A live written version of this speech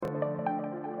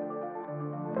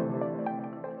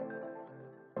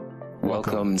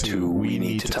Welcome to We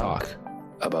Need to Talk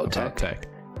about tech,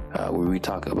 where we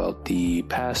talk about the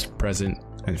past, present,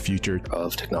 and future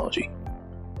of technology.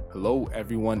 Hello,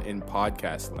 everyone in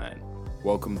podcast land.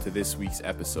 Welcome to this week's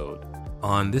episode.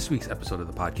 On this week's episode of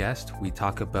the podcast, we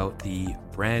talk about the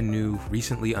brand new,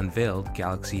 recently unveiled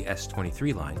Galaxy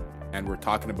S23 line. And we're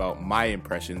talking about my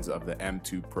impressions of the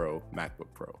M2 Pro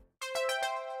MacBook Pro.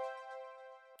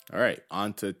 All right,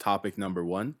 on to topic number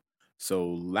one. So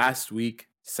last week,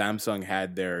 Samsung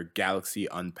had their Galaxy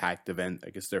Unpacked event, I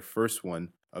guess their first one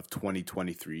of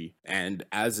 2023. And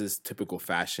as is typical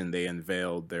fashion, they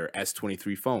unveiled their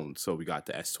S23 phone. So we got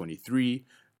the S23,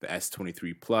 the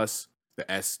S23 Plus, the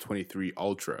S23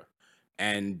 Ultra.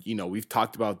 And, you know, we've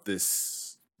talked about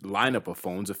this lineup of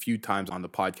phones a few times on the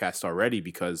podcast already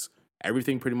because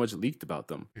everything pretty much leaked about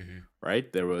them,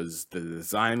 right? There was the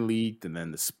design leaked and then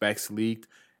the specs leaked,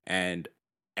 and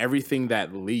everything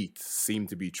that leaked seemed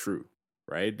to be true,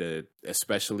 right?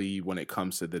 Especially when it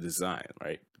comes to the design,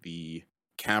 right? The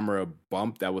camera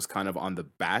bump that was kind of on the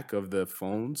back of the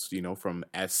phones, you know, from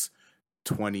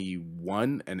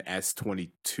S21 and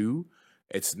S22,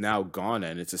 it's now gone,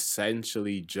 and it's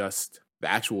essentially just the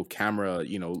actual camera,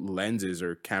 you know, lenses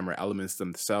or camera elements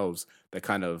themselves that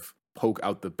kind of poke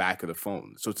out the back of the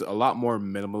phone. So it's a lot more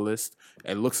minimalist.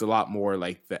 It looks a lot more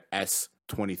like the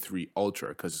S23 Ultra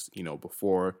because, you know,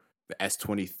 before the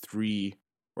S23,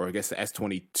 or I guess the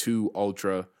S22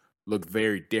 Ultra looked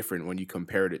very different when you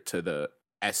compared it to the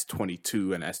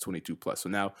S22 and S22 Plus. So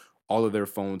now all of their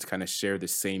phones kind of share the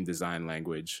same design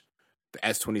language. The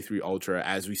S23 Ultra,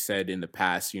 as we said in the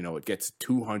past, you know, it gets a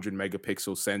 200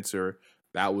 megapixel sensor.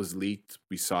 That was leaked.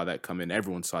 We saw that come in.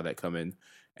 Everyone saw that come in.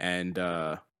 And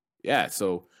yeah,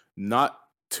 so not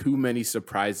too many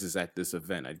surprises at this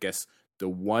event. I guess the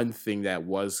one thing that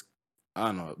was, I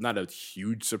don't know, not a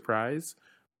huge surprise,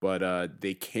 but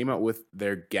they came out with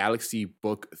their Galaxy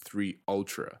Book 3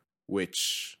 Ultra,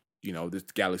 which, you know, this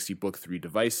Galaxy Book 3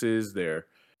 devices, they're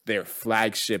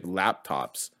flagship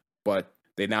laptops, but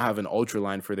they now have an Ultra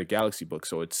line for the Galaxy Book.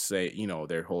 So it's, you know,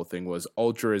 their whole thing was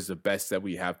Ultra is the best that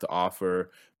we have to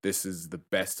offer. This is the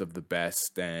best of the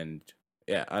best. And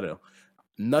yeah, I don't know.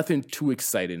 Nothing too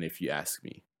exciting if you ask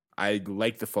me. I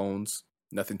like the phones.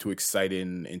 Nothing too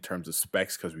exciting in terms of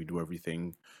specs because we do everything.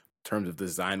 In terms of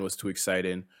design was too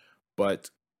exciting.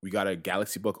 But we got a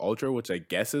Galaxy Book Ultra, which I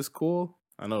guess is cool.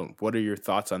 I don't know. What are your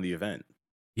thoughts on the event?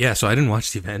 Yeah, so I didn't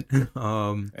watch the event.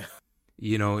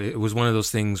 You know, it was one of those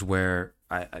things where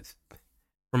I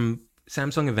from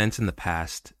Samsung events in the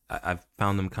past, I've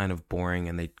found them kind of boring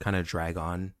and they kind of drag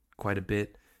on quite a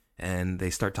bit. And they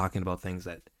start talking about things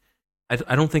that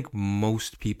I don't think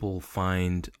most people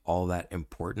find all that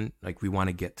important. Like, we want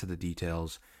to get to the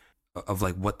details of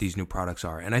like what these new products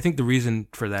are. And I think the reason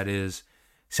for that is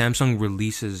Samsung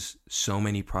releases so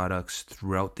many products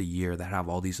throughout the year that have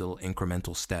all these little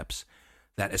incremental steps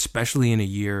that, especially in a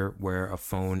year where a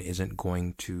phone isn't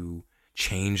going to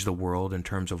change the world in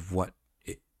terms of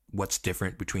what's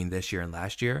different between this year and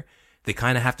last year, they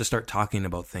kind of have to start talking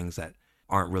about things that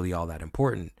aren't really all that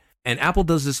important. And Apple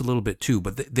does this a little bit too,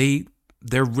 but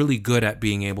they're really good at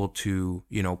being able to,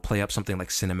 you know, play up something like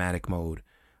cinematic mode,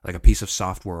 like a piece of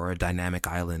software or a dynamic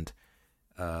island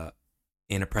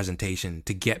in a presentation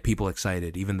to get people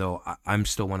excited, even though I'm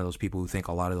still one of those people who think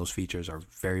a lot of those features are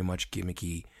very much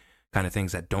gimmicky kind of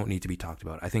things that don't need to be talked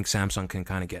about. I think Samsung can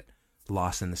kind of get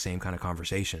lost in the same kind of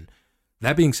conversation.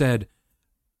 That being said,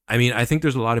 I mean, I think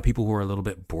there's a lot of people who are a little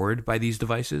bit bored by these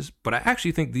devices, but I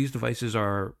actually think these devices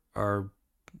are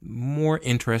more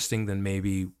interesting than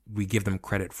maybe we give them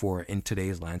credit for in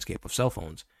today's landscape of cell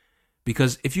phones.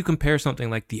 Because if you compare something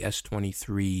like the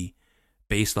S23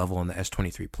 base level and the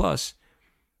S23 Plus,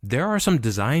 there are some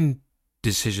design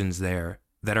decisions there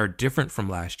that are different from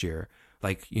last year.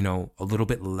 Like, you know, a little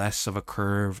bit less of a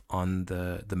curve on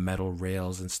the metal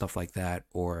rails and stuff like that,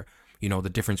 or, you know, the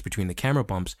difference between the camera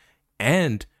bumps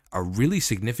and a really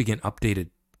significantly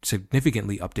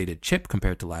updated chip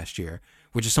compared to last year,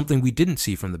 which is something we didn't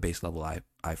see from the base level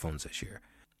iPhones this year.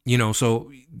 You know,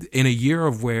 so in a year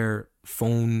of where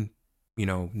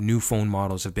new phone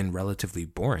models have been relatively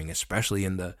boring, especially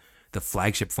in the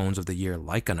flagship phones of the year,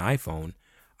 like an iPhone,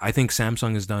 I think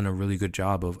Samsung has done a really good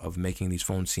job of making these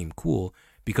phones seem cool,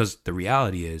 because the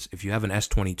reality is, if you have an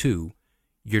S22,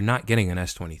 you're not getting an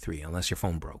S23 unless your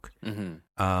phone broke.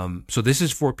 So this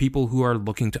is for people who are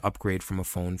looking to upgrade from a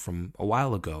phone from a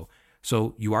while ago.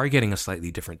 So you are getting a slightly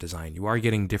different design. You are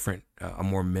getting a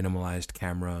more minimalized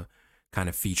camera kind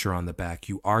of feature on the back.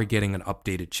 You are getting an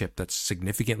updated chip that's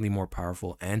significantly more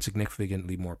powerful and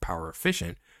significantly more power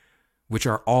efficient, which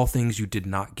are all things you did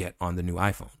not get on the new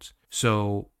iPhones.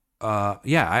 So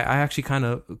yeah, I actually kind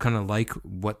of like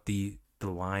what the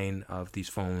line of these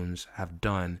phones have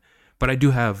done, but I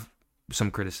do have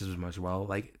some criticism as well.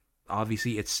 Like,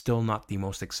 obviously, it's still not the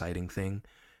most exciting thing,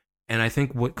 and I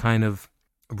think what kind of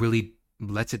really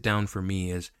lets it down for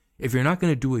me is if you're not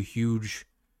going to do a huge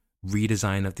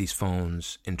redesign of these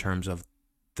phones in terms of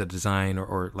the design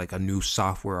or like a new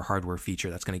software or hardware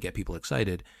feature that's going to get people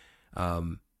excited,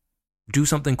 do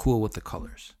something cool with the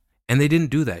colors. And they didn't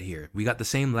do that here. We got the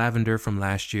same lavender from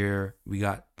last year. We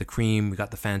got the cream. We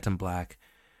got the phantom black.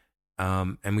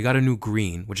 And we got a new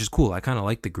green, which is cool. I kind of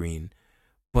like the green.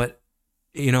 But,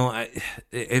 you know,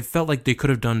 it felt like they could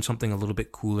have done something a little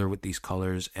bit cooler with these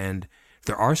colors. And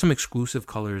there are some exclusive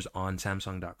colors on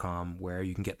Samsung.com where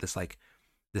you can get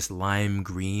this lime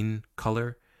green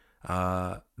color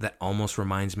that almost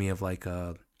reminds me of like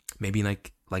a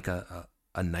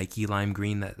Nike lime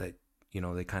green that you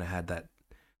know, they kind of had that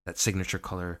signature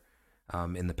color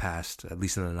in the past, at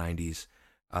least in the 90s,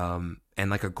 and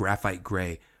like a graphite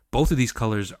gray. Both of these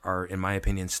colors are, in my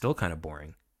opinion, still kind of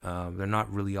boring. They're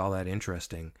not really all that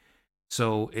interesting.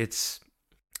 So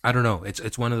I don't know.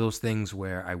 It's one of those things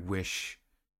where I wish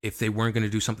if they weren't going to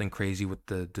do something crazy with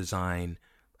the design,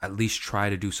 at least try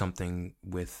to do something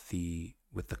with the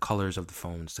colors of the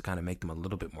phones to kind of make them a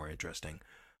little bit more interesting.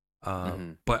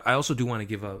 But I also do want to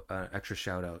give an extra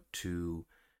shout out to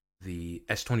the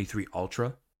S23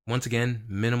 Ultra. Once again,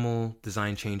 minimal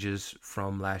design changes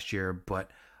from last year,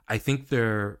 but I think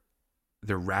their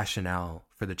rationale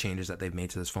for the changes that they've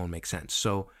made to this phone makes sense.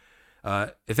 So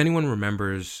if anyone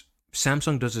remembers,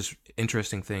 Samsung does this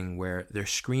interesting thing where their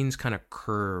screens kind of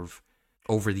curve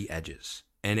over the edges.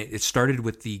 And it started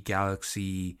with the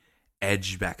Galaxy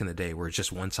Edge back in the day where it's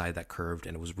just one side that curved,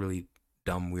 and it was really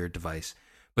dumb, weird device.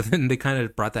 But then they kind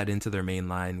of brought that into their main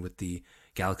line with the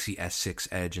Galaxy S6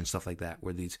 Edge and stuff like that,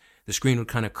 where the screen would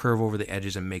kind of curve over the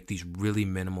edges and make these really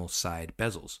minimal side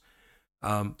bezels.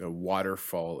 The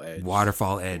waterfall edge.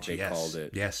 Waterfall edge, they called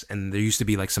it. Yes, and there used to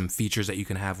be like some features that you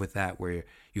can have with that where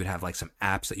you would have like some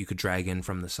apps that you could drag in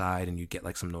from the side and you'd get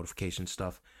like some notification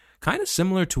stuff. Kind of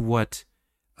similar to what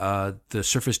the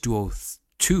Surface Duo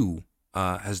 2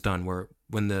 has done, where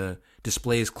when the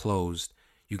display is closed,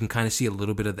 you can kind of see a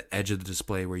little bit of the edge of the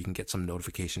display where you can get some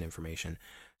notification information.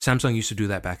 Samsung used to do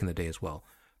that back in the day as well.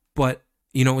 But,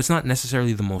 you know, it's not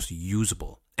necessarily the most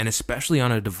usable, and especially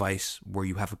on a device where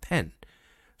you have a pen.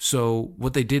 So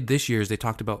what they did this year is they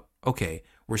talked about, okay,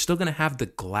 we're still going to have the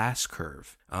glass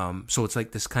curve. So it's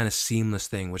like this kind of seamless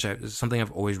thing, which is something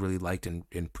I've always really liked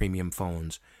in premium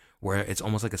phones, where it's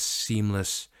almost like a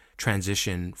seamless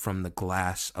transition from the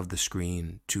glass of the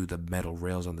screen to the metal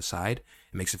rails on the side.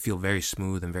 It makes it feel very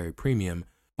smooth and very premium,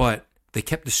 but they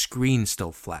kept the screen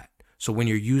still flat. So when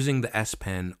you're using the S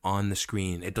Pen on the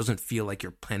screen, it doesn't feel like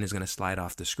your pen is going to slide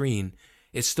off the screen.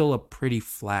 It's still a pretty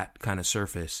flat kind of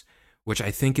surface, which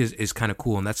I think is kind of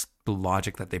cool. And that's the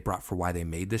logic that they brought for why they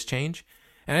made this change.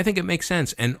 And I think it makes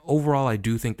sense. And overall, I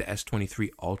do think the S23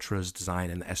 Ultra's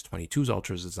design and the S22's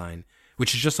Ultra's design,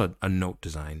 which is just a Note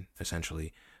design,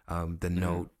 essentially, the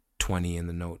Note 20 and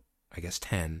the Note, I guess,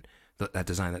 10, that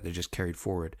design that they just carried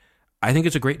forward. I think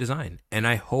it's a great design. And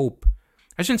I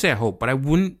shouldn't say I hope, but I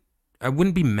wouldn't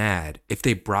be mad if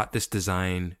they brought this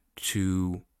design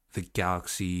to the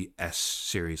Galaxy S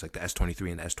series, like the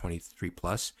S23 and the S23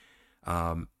 Plus,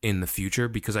 in the future,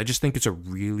 because I just think it's a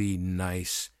really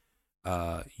nice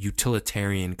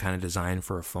utilitarian kind of design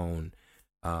for a phone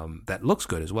that looks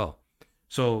good as well.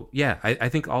 So yeah, I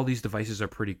think all these devices are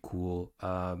pretty cool.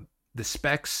 The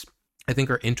specs I think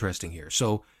are interesting here.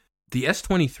 So the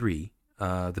S23,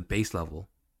 the base level,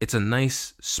 it's a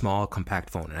nice, small, compact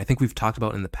phone. And I think we've talked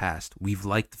about in the past, we've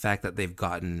liked the fact that they've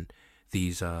gotten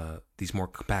these more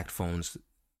compact phones,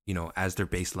 you know, as their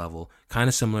base level, kind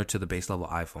of similar to the base level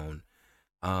iPhone.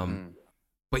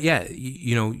 But yeah,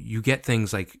 you know, you get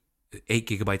things like 8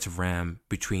 gigabytes of RAM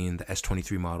between the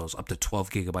S23 models, up to 12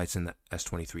 gigabytes in the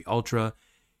S23 Ultra.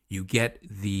 You get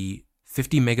the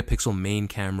 50 megapixel main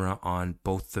camera on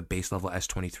both the base level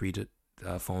S23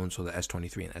 phones, so the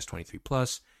S23 and S23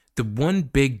 Plus. The one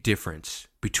big difference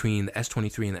between the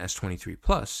S23 and the S23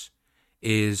 Plus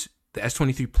is the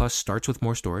S23 Plus starts with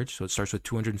more storage. So it starts with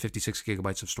 256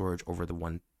 gigabytes of storage over the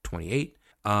 128.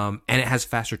 And it has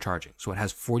faster charging. So it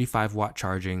has 45 watt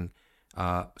charging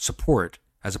support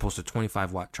as opposed to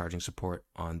 25 watt charging support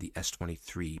on the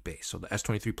S23 base. So the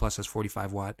S23 Plus has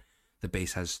 45 watt. The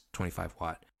base has 25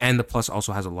 watt. And the Plus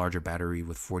also has a larger battery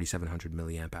with 4,700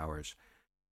 milliamp hours.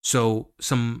 So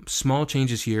some small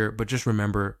changes here, but just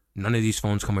remember, none of these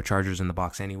phones come with chargers in the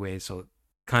box anyway, so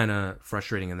kind of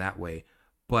frustrating in that way.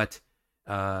 But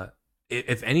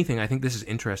if anything, I think this is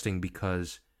interesting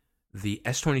because the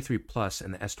S23 Plus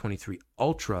and the S23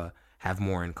 Ultra have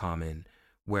more in common,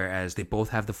 whereas they both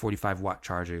have the 45 watt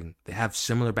charging. They have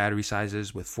similar battery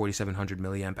sizes with 4700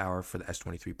 milliamp hour for the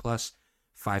S23 Plus,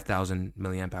 5000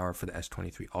 milliamp hour for the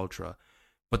S23 Ultra.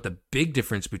 But the big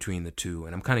difference between the two,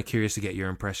 and I'm kind of curious to get your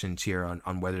impressions here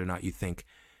on whether or not you think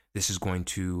this is going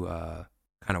to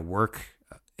kind of work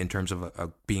in terms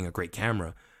of being a great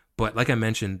camera. But like I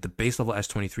mentioned, the base level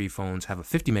S23 phones have a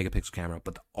 50 megapixel camera,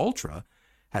 but the Ultra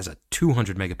has a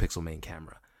 200 megapixel main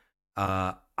camera.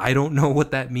 I don't know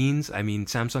what that means. I mean,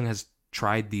 Samsung has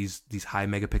tried these high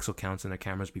megapixel counts in their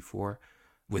cameras before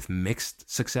with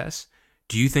mixed success.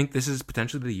 Do you think this is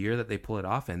potentially the year that they pull it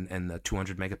off and the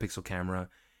 200 megapixel camera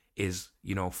is,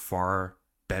 far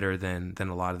better than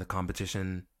a lot of the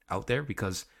competition out there?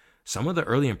 Because some of the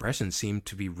early impressions seem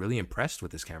to be really impressed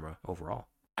with this camera overall.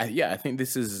 I think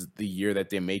this is the year that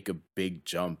they make a big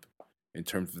jump in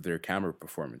terms of their camera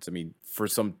performance. I mean, for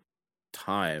some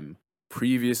time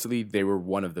previously, they were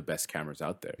one of the best cameras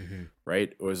out there,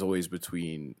 right? It was always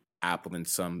between Apple and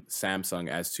Samsung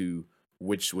as to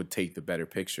which would take the better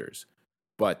pictures.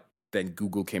 But then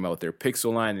Google came out with their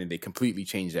Pixel line and they completely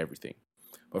changed everything.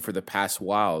 But for the past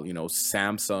while,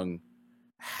 Samsung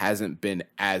hasn't been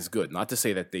as good. Not to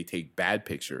say that they take bad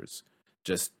pictures,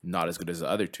 just not as good as the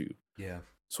other two. Yeah.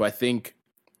 So I think,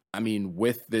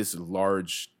 with this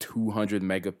large 200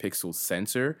 megapixel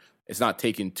sensor, it's not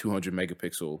taking 200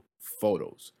 megapixel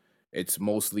photos. It's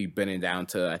mostly been down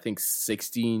to, I think,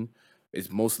 16. It's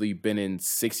mostly been in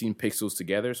 16 pixels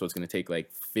together. So it's going to take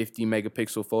like 50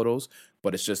 megapixel photos,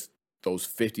 but it's just those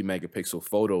 50 megapixel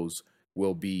photos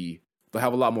they'll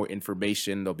have a lot more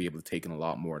information. They'll be able to take in a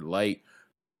lot more light.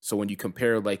 So when you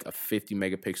compare like a 50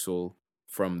 megapixel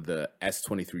from the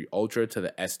S23 Ultra to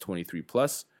the S23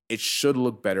 Plus, it should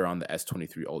look better on the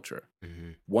S23 Ultra.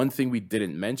 One thing we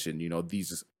didn't mention,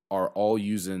 these are all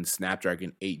using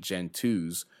Snapdragon 8 Gen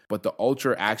 2s, but the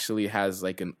Ultra actually has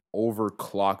like an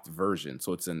overclocked version.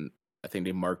 So I think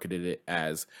they marketed it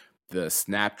as the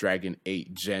Snapdragon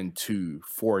 8 Gen 2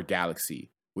 for Galaxy,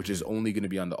 which is only going to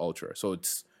be on the Ultra. So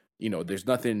it's, there's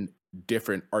nothing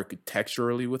different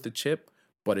architecturally with the chip,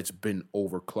 but it's been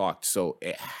overclocked. So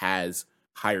it has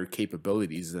higher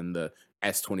capabilities than the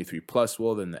S23 Plus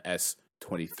will, than the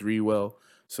S23 will.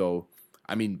 So,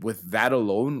 with that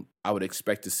alone, I would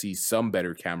expect to see some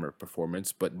better camera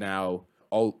performance. But now,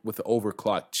 all with the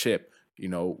overclocked chip,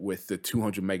 with the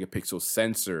 200 megapixel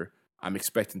sensor, I'm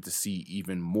expecting to see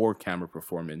even more camera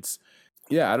performance.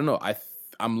 Yeah, I don't know.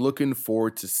 I'm looking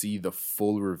forward to see the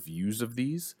full reviews of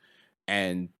these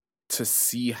and to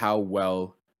see how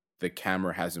well the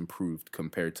camera has improved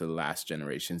compared to the last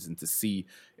generations, and to see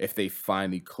if they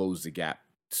finally close the gap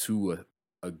to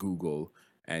a Google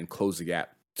and close the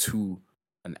gap to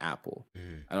an Apple.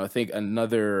 And I think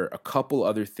a couple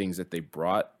other things that they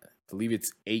brought, I believe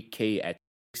it's 8K at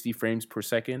 60 frames per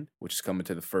second, which is coming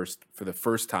for the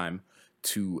first time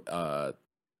to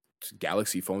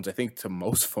Galaxy phones. I think to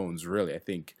most phones, really. I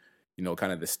think,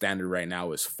 kind of the standard right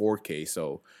now is 4K.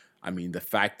 So, the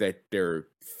fact that they're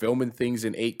filming things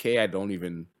in 8K, I don't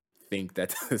even think that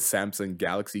the Samsung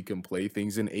Galaxy can play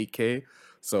things in 8K.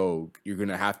 So you're going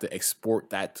to have to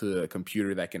export that to a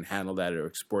computer that can handle that, or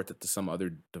export that to some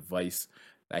other device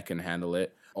that can handle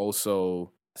it.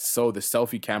 Also, so the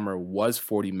selfie camera was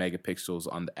 40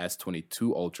 megapixels on the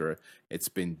S22 Ultra. It's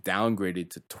been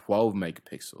downgraded to 12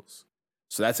 megapixels.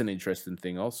 So that's an interesting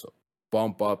thing also.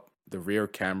 Bump up the rear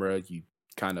camera, you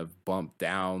kind of bump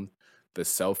down the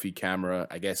selfie camera.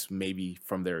 I guess maybe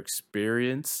from their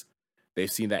experience, they've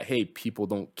seen that, hey, people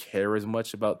don't care as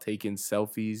much about taking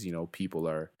selfies. People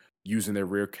are using their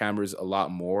rear cameras a lot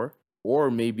more.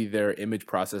 Or maybe their image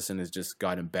processing has just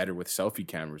gotten better with selfie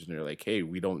cameras. And they're like, hey,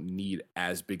 we don't need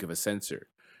as big of a sensor.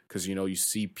 Because, you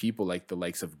see people like the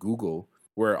likes of Google,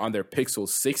 where on their Pixel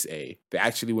 6a, they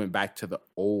actually went back to the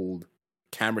old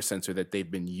camera sensor that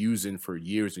they've been using for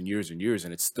years and years and years.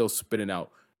 And it's still spitting out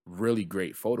really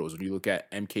great photos. When you look at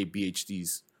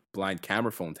MKBHD's blind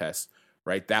camera phone test,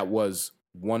 right, that was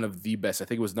one of the best. I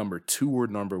think it was number 2 or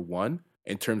number 1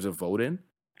 in terms of voting.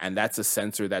 And that's a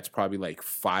sensor that's probably like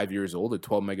 5 years old, a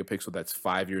 12 megapixel that's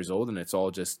 5 years old. And it's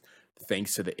all just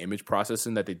thanks to the image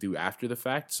processing that they do after the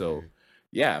fact. So,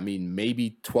 yeah,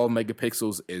 maybe 12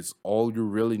 megapixels is all you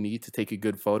really need to take a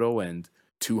good photo. And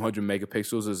 200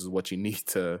 megapixels is what you need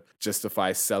to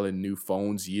justify selling new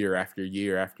phones year after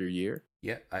year after year.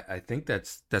 Yeah, I think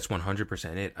that's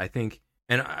 100% it. I think,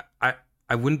 and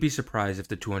I wouldn't be surprised if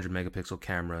the 200 megapixel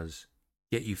cameras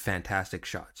get you fantastic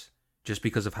shots, just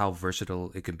because of how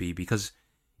versatile it can be. Because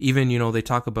even, they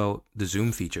talk about the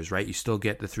zoom features, right? You still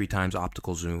get the 3 times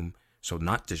optical zoom. So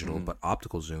not digital, but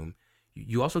optical zoom.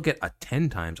 You also get a 10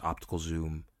 times optical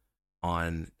zoom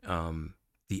on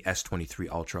the S23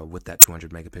 Ultra with that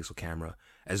 200 megapixel camera,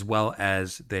 as well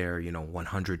as their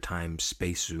 100 times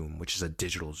space zoom, which is a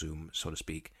digital zoom, so to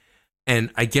speak.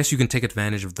 And I guess you can take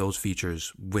advantage of those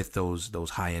features with those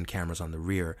high end cameras on the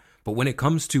rear. But when it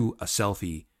comes to a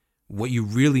selfie, what you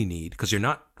really need, because you're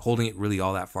not holding it really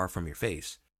all that far from your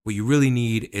face, what you really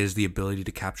need is the ability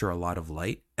to capture a lot of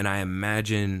light. And I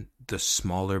imagine the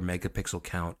smaller megapixel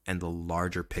count and the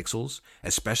larger pixels,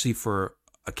 especially for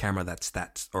a camera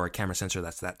or a camera sensor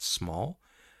that's that small,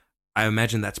 I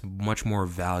imagine that's much more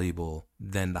valuable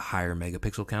than the higher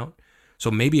megapixel count.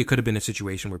 So maybe it could have been a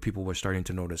situation where people were starting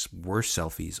to notice worse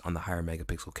selfies on the higher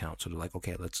megapixel count. So they're like,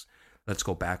 okay, let's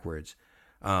go backwards.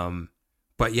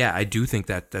 But yeah, I do think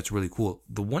that that's really cool.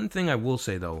 The one thing I will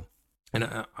say though,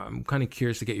 and I'm kind of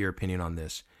curious to get your opinion on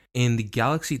this. In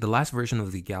the last version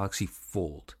of the Galaxy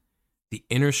Fold, the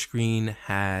inner screen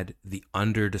had the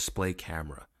under display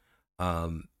camera.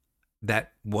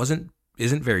 That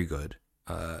isn't very good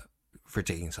for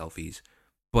taking selfies,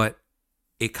 but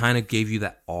it kind of gave you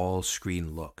that all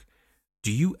screen look.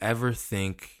 Do you ever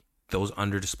think those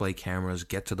under display cameras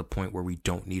get to the point where we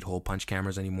don't need hole punch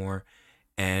cameras anymore,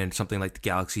 and something like the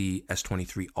Galaxy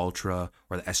S23 Ultra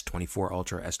or the S24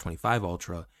 Ultra, S25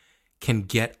 Ultra can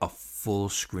get a full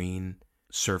screen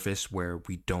surface where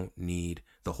we don't need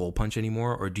the hole punch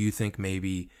anymore? Or do you think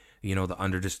maybe, the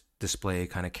under display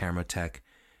kind of camera tech,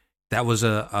 that was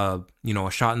a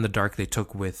shot in the dark they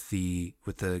took with the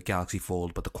Galaxy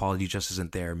Fold, but the quality just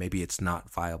isn't there? Maybe it's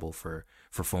not viable for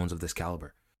phones of this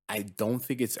caliber. I don't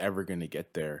think it's ever going to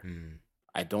get there.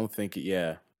 I don't think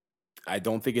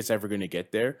it's ever going to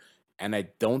get there. And I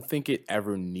don't think it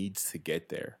ever needs to get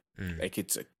there. Like,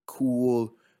 it's a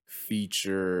cool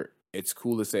feature. It's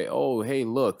cool to say, oh, hey,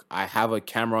 look, I have a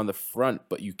camera on the front,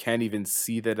 but you can't even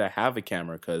see that I have a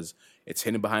camera because it's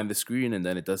hidden behind the screen. And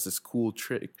then it does this cool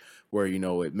trick where,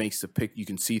 it makes you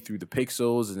can see through the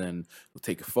pixels, and then it'll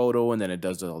take a photo, and then it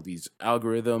does all these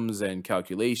algorithms and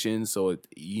calculations. So,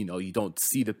 you don't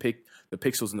see the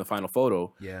pixels in the final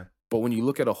photo. Yeah. But when you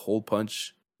look at a hole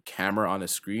punch camera on a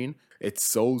screen, it's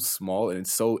so small and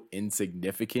it's so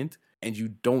insignificant, and you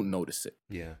don't notice it.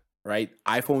 Yeah. Right?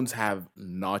 iPhones have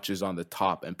notches on the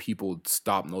top, and people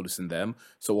stop noticing them.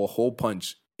 So a hole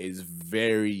punch is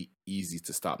very easy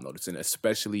to stop noticing,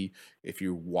 especially if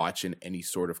you're watching any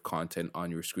sort of content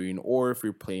on your screen, or if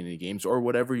you're playing any games, or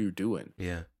whatever you're doing.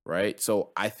 Yeah. Right?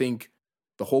 So I think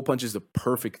the hole punch is the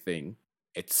perfect thing.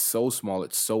 It's so small,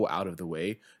 it's so out of the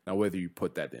way. Now, whether you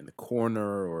put that in the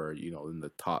corner or, in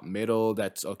the top middle,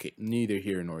 that's okay, neither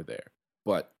here nor there.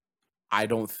 But I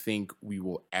don't think we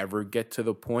will ever get to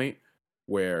the point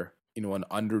where, an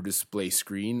under display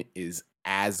screen is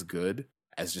as good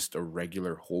as just a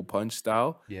regular hole punch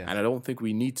style. Yeah. And I don't think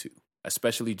we need to,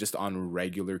 especially just on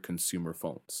regular consumer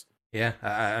phones. Yeah,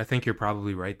 I think you're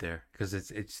probably right there, because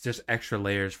it's just extra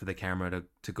layers for the camera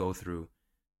to go through.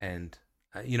 And,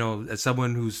 as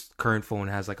someone whose current phone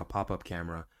has like a pop-up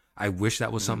camera, I wish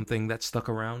that was something that stuck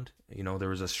around. There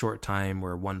was a short time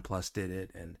where OnePlus did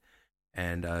it, and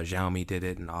Xiaomi did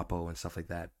it, and Oppo and stuff like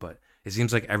that. But it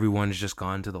seems like everyone's just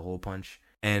gone to the hole punch.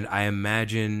 And I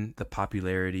imagine the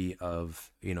popularity of,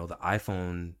 the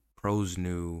iPhone Pro's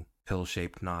new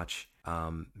pill-shaped notch.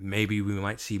 Maybe we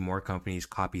might see more companies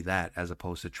copy that, as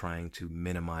opposed to trying to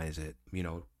minimize it,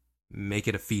 make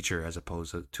it a feature as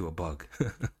opposed to a bug,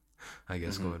 I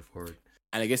guess, going forward.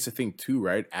 And I guess the thing too,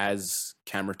 right, as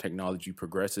camera technology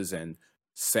progresses and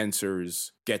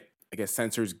sensors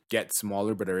get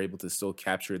smaller, but are able to still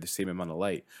capture the same amount of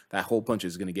light, that hole punch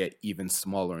is going to get even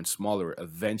smaller and smaller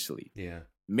eventually. Yeah.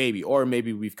 Maybe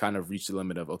we've kind of reached the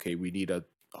limit of, okay, we need a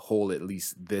hole at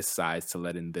least this size to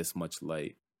let in this much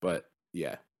light. But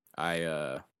yeah,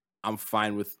 I'm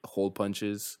fine with hole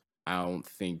punches. I don't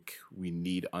think we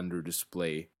need under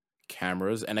display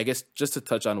cameras. And I guess just to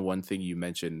touch on one thing you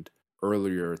mentioned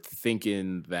earlier,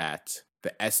 thinking that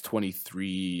the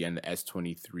S23 and the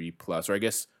S23 Plus, or I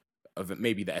guess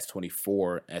maybe the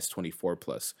S24, S24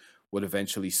 Plus, would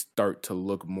eventually start to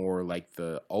look more like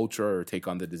the Ultra or take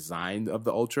on the design of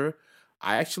the Ultra.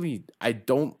 I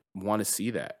don't want to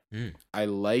see that. I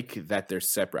like that they're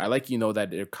separate. I like, that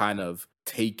they're kind of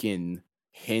taking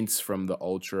hints from the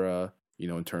Ultra,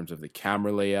 in terms of the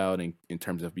camera layout and in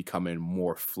terms of becoming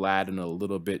more flat and a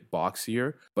little bit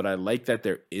boxier. But I like that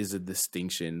there is a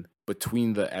distinction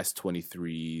between the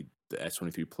S23, the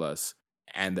S23 Plus,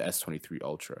 and the S23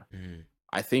 Ultra.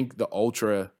 I think the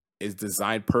Ultra is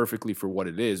designed perfectly for what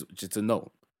it is, which is a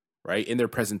Note, right? In their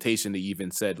presentation, they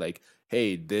even said like,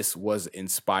 hey, this was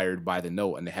inspired by the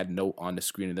Note, and they had Note on the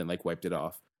screen and then like wiped it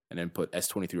off. and then put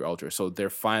S23 Ultra. So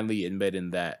they're finally admitting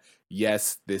that,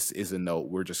 yes, this is a Note.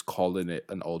 We're just calling it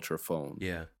an Ultra phone.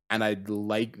 Yeah. And I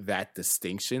like that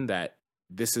distinction, that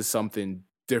this is something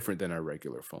different than our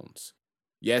regular phones.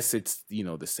 Yes, it's,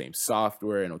 the same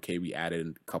software, and okay, we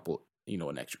added a couple,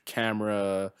 an extra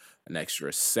camera, an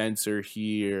extra sensor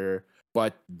here,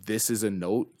 but this is a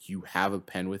Note. You have a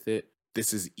pen with it.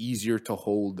 This is easier to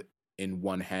hold in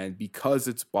one hand because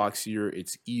it's boxier.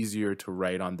 It's easier to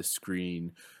write on the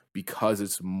screen because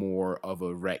it's more of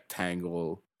a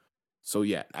rectangle. So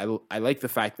yeah, I like the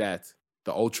fact that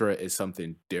the Ultra is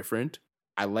something different.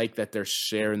 I like that they're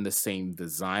sharing the same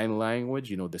design language,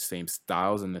 the same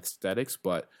styles and aesthetics,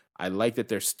 but I like that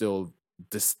they're still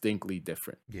distinctly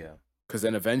different. Yeah. Because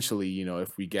then eventually,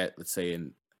 if we get, let's say,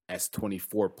 an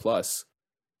S24 Plus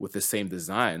with the same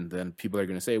design, then people are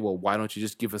going to say, well, why don't you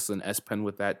just give us an S Pen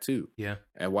with that too? Yeah.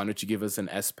 And why don't you give us an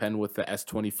S Pen with the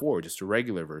S24, just a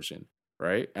regular version,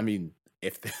 right? I mean,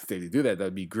 if they do that,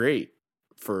 that'd be great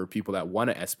for people that want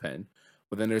an S Pen.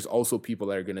 But then there's also people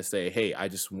that are going to say, hey, I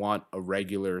just want a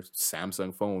regular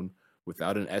Samsung phone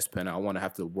without an S Pen. I don't want to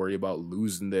have to worry about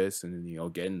losing this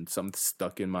and, getting something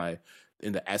stuck in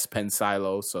the S Pen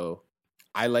silo. So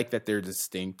I like that they're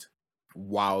distinct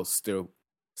while still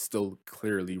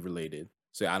clearly related.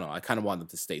 So I don't know. I kind of want them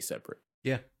to stay separate.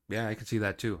 Yeah. Yeah, I can see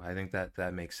that too. I think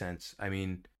that makes sense. I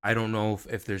mean, I don't know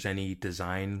if there's any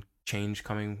design change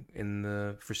coming in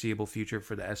the foreseeable future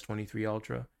for the S23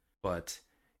 Ultra, but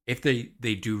if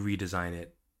they do redesign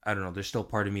it, I don't know. There's still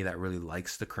part of me that really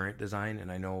likes the current design,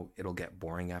 and I know it'll get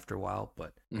boring after a while.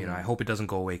 But I hope it doesn't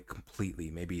go away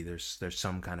completely. Maybe there's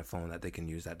some kind of phone that they can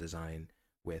use that design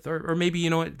with, or maybe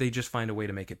they just find a way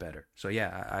to make it better. So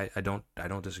yeah, I don't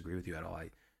disagree with you at all.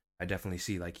 I definitely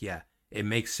see it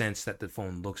makes sense that the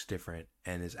phone looks different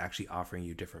and is actually offering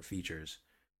you different features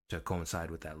to coincide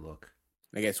with that look.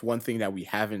 I guess one thing that we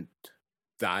haven't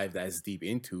dived as deep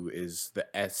into is the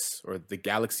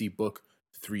Galaxy Book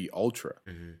 3 Ultra,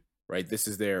 right? This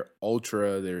is their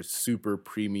Ultra, their super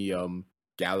premium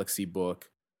Galaxy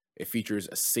Book. It features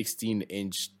a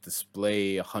 16-inch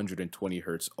display, 120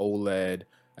 hertz OLED,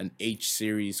 an H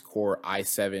series Core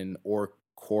i7 or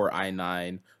Core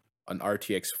i9, an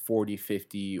RTX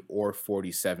 4050 or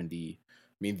 4070. I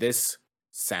mean, this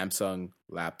Samsung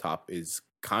laptop is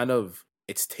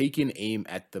it's taking aim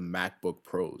at the MacBook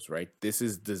Pros, right? This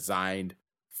is designed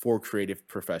for creative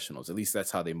professionals. At least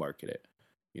that's how they market it.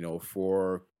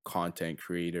 For content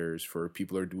creators, for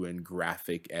people who are doing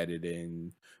graphic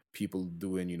editing, people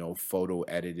doing, photo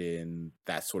editing,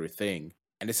 that sort of thing.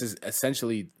 And this is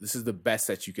the best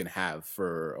that you can have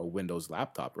for a Windows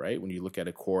laptop, right? When you look at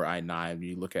a Core i9, when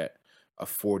you look at a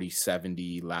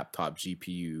 4070 laptop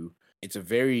GPU, it's a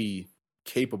very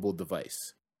capable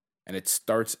device. And it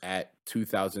starts at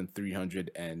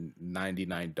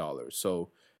 $2,399. So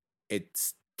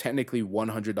it's technically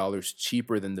 $100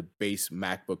 cheaper than the base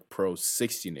MacBook Pro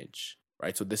 16-inch,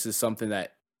 right? So this is something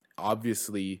that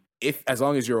obviously, as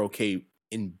long as you're okay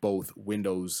in both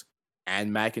Windows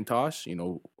and Macintosh,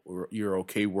 or you're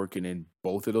okay working in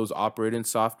both of those operating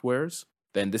softwares,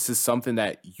 then this is something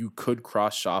that you could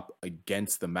cross shop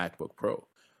against the MacBook Pro.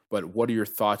 But what are your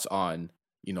thoughts on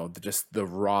just the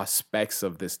raw specs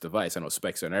of this device? I know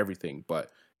specs aren't everything,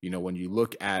 but when you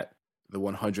look at the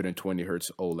 120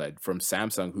 hertz OLED from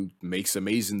Samsung, who makes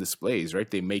amazing displays, right?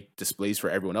 They make displays for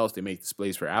everyone else. They make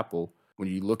displays for Apple. When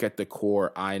you look at the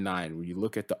Core i9, when you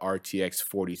look at the RTX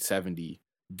 4070,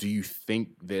 do you think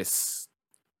this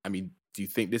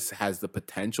has the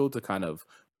potential to kind of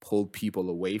pull people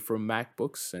away from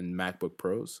MacBooks and MacBook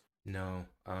Pros? No.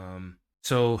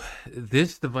 So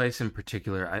this device in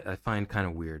particular, I find kind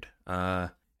of weird. I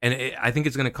think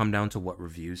it's going to come down to what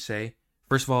reviews say.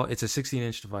 First of all, it's a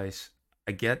 16-inch device.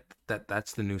 I get that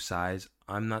that's the new size.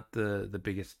 I'm not the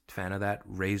biggest fan of that.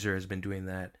 Razer has been doing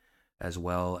that, as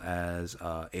well as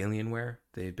Alienware.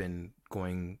 They've been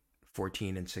going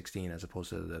 14 and 16 as opposed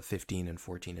to the 15 and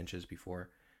 14 inches before,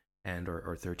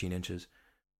 or 13 inches,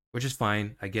 which is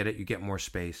fine. I get it. You get more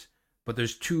space. But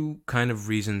there's two kind of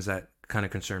reasons that kind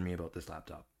of concern me about this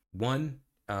laptop. One,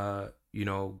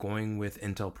 going with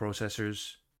Intel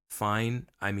processors, fine.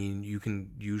 I mean, you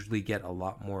can usually get a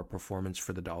lot more performance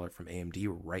for the dollar from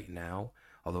AMD right now,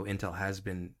 although Intel has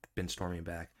been storming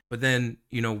back. But then,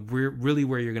 we're really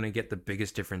where you're going to get the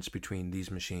biggest difference between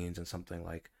these machines and something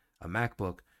like a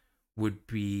MacBook would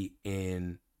be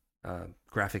in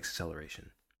graphics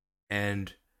acceleration.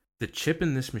 And the chip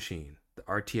in this machine, the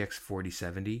RTX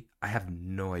 4070, I have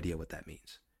no idea what that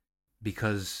means.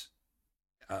 Because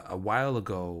a while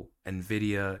ago,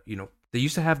 NVIDIA, they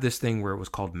used to have this thing where it was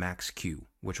called Max-Q,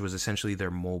 which was essentially their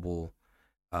mobile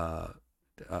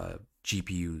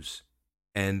GPUs,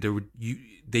 and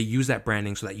they use that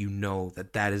branding so that you know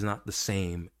that that is not the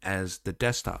same as the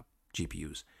desktop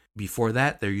GPUs. Before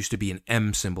that, there used to be an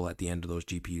M symbol at the end of those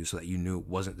GPUs so that you knew it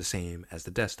wasn't the same as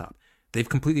the desktop. They've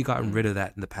completely gotten rid of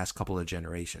that in the past couple of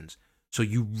generations. So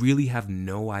you really have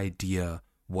no idea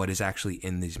what is actually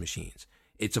in these machines.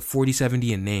 It's a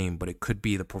 4070 in name, but it could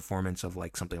be the performance of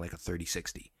like something like a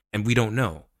 3060. And we don't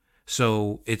know.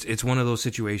 So it's one of those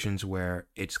situations where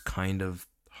it's kind of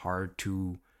hard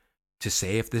to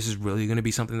say if this is really going to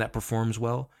be something that performs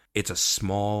well. It's a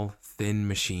small, thin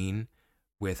machine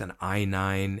with an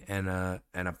i9 and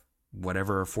a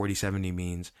whatever 4070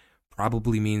 means.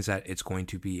 Probably means that it's going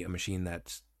to be a machine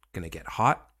that's going to get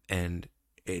hot, and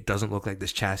it doesn't look like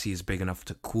this chassis is big enough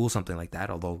to cool something like that,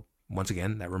 although once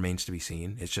again that remains to be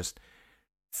seen. It's just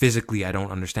physically I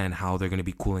don't understand how they're going to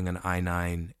be cooling an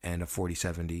i9 and a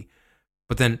 4070.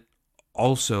 But then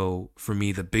also for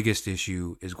me the biggest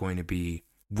issue is going to be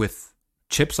with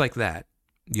chips like that.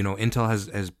 You know, Intel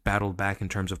has battled back in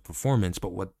terms of performance,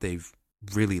 but what they've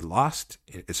really lost,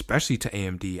 especially to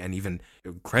AMD and even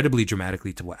incredibly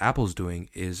dramatically to what Apple's doing,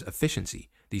 is efficiency.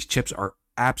 These chips are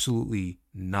absolutely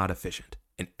not efficient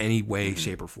in any way,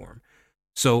 shape, or form.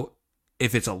 So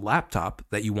if it's a laptop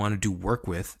that you want to do work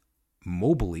with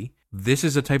mobily, this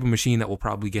is a type of machine that will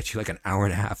probably get you like an hour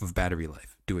and a half of battery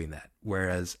life doing that,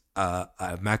 whereas a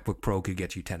MacBook Pro could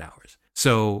get you 10 hours.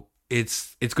 So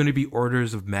it's going to be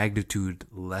orders of magnitude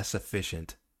less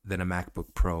efficient than a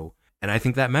MacBook Pro. And I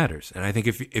think that matters. And I think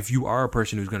if you are a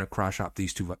person who's going to cross shop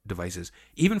these two devices,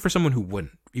 even for someone who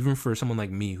wouldn't, even for someone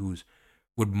like me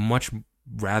would much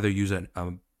rather use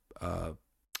a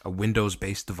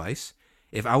Windows-based device,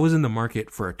 if I was in the market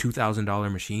for a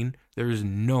 $2,000 machine, there is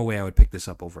no way I would pick this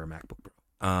up over a MacBook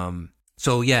Pro.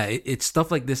 So yeah, it's stuff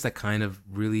like this that kind of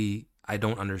really I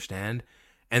don't understand.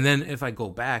 And then if I go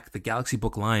back, the Galaxy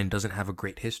Book line doesn't have a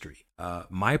great history.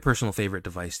 My personal favorite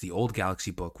device, the old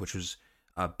Galaxy Book, which was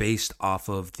based off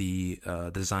of the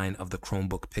design of the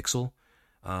Chromebook Pixel.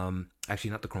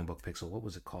 Actually, not the Chromebook Pixel. What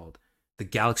was it called? The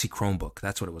Galaxy Chromebook.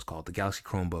 That's what it was called. The Galaxy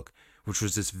Chromebook, which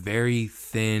was this very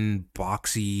thin,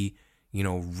 boxy,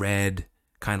 red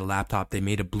kind of laptop. They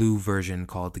made a blue version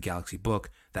called the Galaxy Book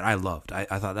that I loved. I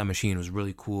thought that machine was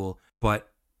really cool, but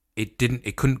it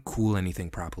couldn't cool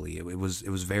anything properly. It was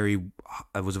a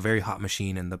very hot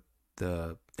machine, and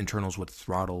the internals would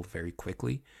throttle very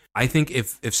quickly. I think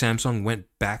if Samsung went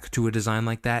back to a design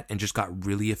like that and just got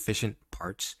really efficient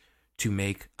parts to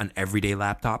make an everyday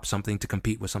laptop, something to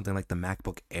compete with something like the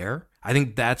MacBook Air, I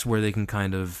think that's where they can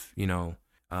kind of,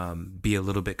 be a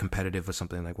little bit competitive with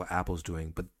something like what Apple's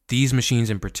doing. But these machines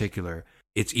in particular,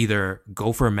 it's either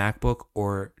go for a MacBook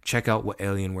or check out what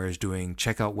Alienware is doing,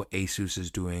 check out what Asus is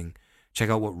doing, check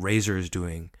out what Razer is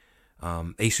doing.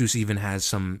 Asus even has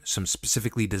some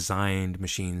specifically designed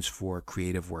machines for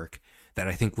creative work that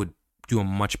I think would do a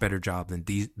much better job than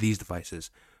these devices.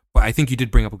 But I think you did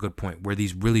bring up a good point. Where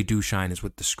these really do shine is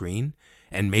with the screen,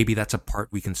 and maybe that's a part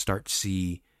we can start to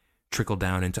see trickle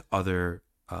down into other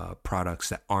products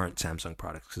that aren't Samsung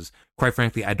products. Because quite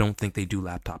frankly, I don't think they do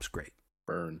laptops great.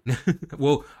 Burn.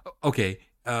 Well, okay.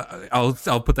 I'll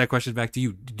put that question back to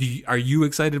you. Are you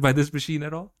excited by this machine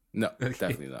at all? No,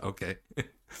 definitely not. Okay.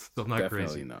 So I'm not Definitely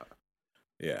crazy. not.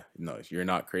 Yeah, no, you're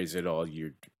not crazy at all.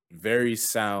 You're very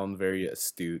sound, very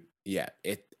astute. Yeah,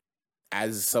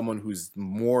 as someone who's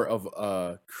more of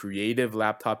a creative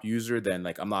laptop user than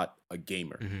I'm not a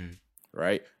gamer,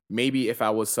 right? Maybe if I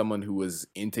was someone who was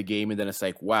into gaming, then it's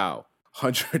like, wow,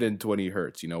 120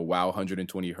 hertz, wow,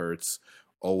 120 hertz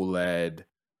OLED.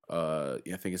 I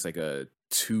think it's like a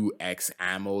 2x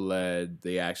AMOLED.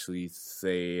 They actually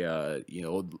say,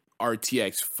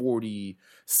 RTX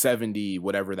 4070,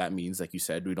 whatever that means. Like you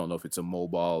said, we don't know if it's a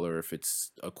mobile or if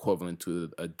it's equivalent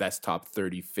to a desktop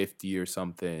 3050 or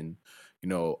something.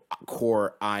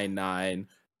 Core i9.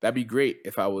 That'd be great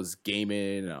if I was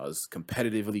gaming and I was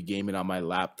competitively gaming on my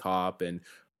laptop.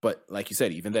 But like you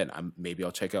said, even then, maybe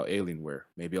I'll check out Alienware.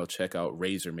 Maybe I'll check out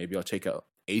Razer. Maybe I'll check out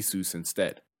Asus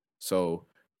instead. So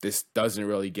this doesn't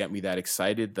really get me that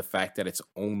excited. The fact that it's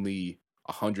only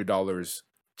 $100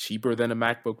 cheaper than a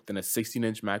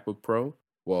 16-inch MacBook Pro.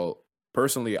 Well,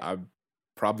 personally, I'm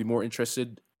probably more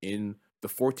interested in the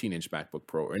 14-inch MacBook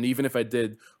Pro. And even if I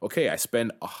did, okay, I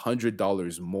spend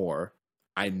 $100 more,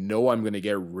 I know I'm going to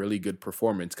get really good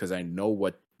performance because I know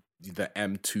what the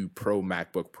M2 Pro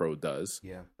MacBook Pro does,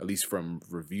 at least from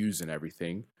reviews and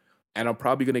everything. And I'm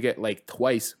probably going to get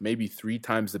twice, maybe 3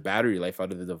 times the battery life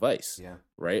out of the device,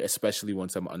 right? Especially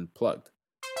once I'm unplugged.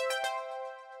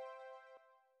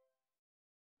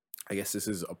 I guess this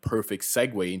is a perfect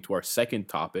segue into our second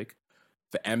topic,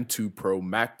 the M2 Pro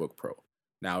MacBook Pro.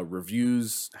 Now,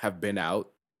 reviews have been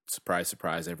out. Surprise,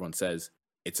 surprise. Everyone says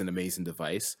it's an amazing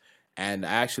device. And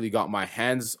I actually got my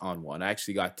hands on one. I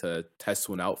actually got to test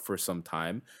one out for some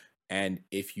time. And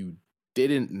if you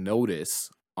didn't notice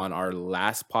on our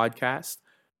last podcast,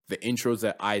 the intros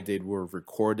that I did were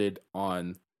recorded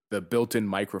on the built-in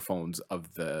microphones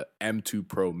of the M2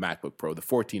 Pro MacBook Pro, the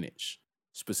 14-inch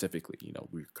specifically. You know,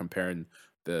 we're comparing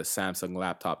the Samsung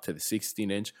laptop to the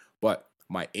 16-inch, but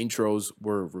my intros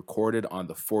were recorded on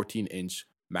the 14-inch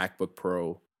MacBook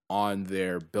Pro on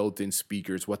their built-in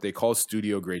speakers, what they call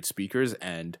studio-grade speakers.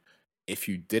 And if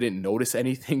you didn't notice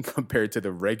anything compared to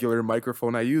the regular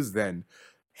microphone I use, then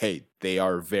hey, they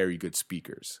are very good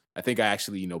speakers. I think I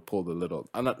actually, pulled a little,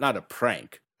 not a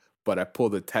prank, but I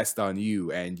pulled a test on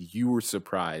you, and you were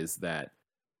surprised that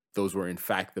those were in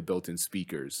fact the built-in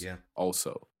speakers. Yeah.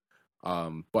 Also.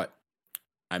 But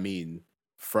I mean,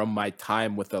 from my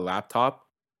time with the laptop,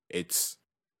 it's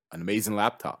an amazing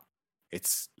laptop.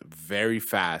 It's very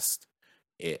fast.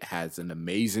 It has an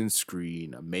amazing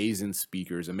screen, amazing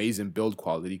speakers, amazing build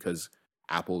quality, because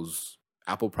Apple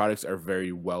products are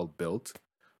very well built.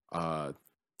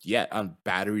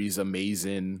 Battery's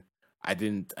amazing. I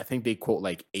think they quote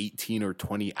like 18 or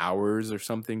 20 hours or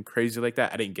something crazy like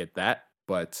that. I didn't get that,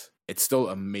 but it's still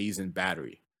amazing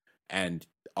battery. And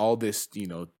all this,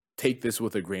 take this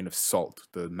with a grain of salt.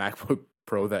 The MacBook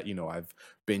Pro that, I've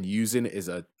been using is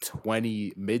a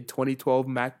mid 2012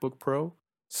 MacBook Pro.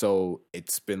 So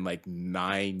it's been like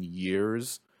 9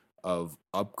 years of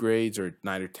upgrades, or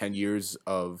 9 or 10 years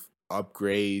of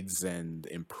upgrades and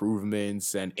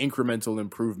improvements and incremental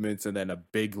improvements, and then a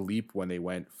big leap when they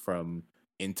went from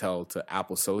Intel to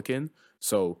Apple Silicon.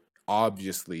 So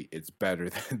obviously it's better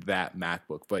than that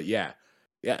MacBook. But yeah,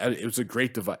 it was a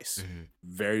great device. Mm-hmm.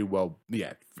 Very well.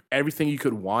 Yeah, everything you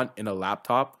could want in a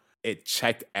laptop, it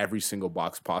checked every single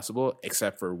box possible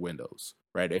except for Windows,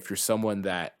 right? If you're someone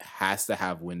that has to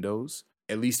have Windows,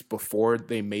 at least before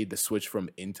they made the switch from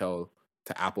Intel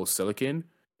to Apple Silicon,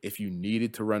 if you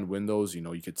needed to run Windows,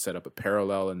 you could set up a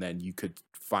parallel, and then you could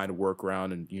find a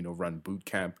workaround and, run Boot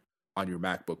Camp on your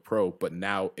MacBook Pro. But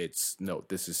now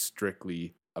this is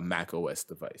strictly a Mac OS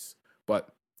device,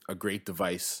 but a great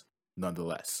device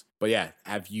nonetheless. But yeah,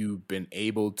 have you been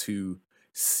able to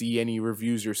see any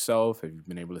reviews yourself? Have you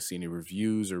been able to see any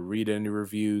reviews or read any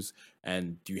reviews?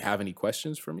 And do you have any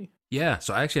questions for me? Yeah,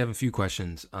 so I actually have a few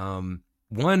questions.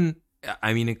 One,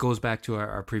 I mean, it goes back to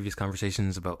our previous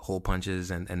conversations about hole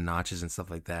punches and notches and stuff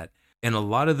like that. And a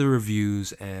lot of the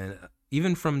reviews, and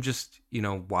even from just,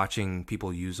 watching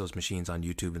people use those machines on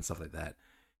YouTube and stuff like that,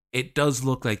 it does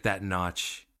look like that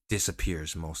notch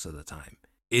disappears most of the time.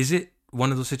 Is it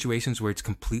one of those situations where it's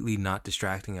completely not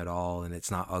distracting at all and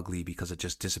it's not ugly because it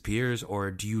just disappears?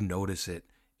 Or do you notice it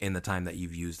in the time that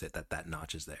you've used it, that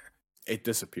notch is there? It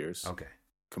disappears. Okay.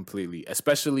 Completely.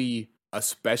 Especially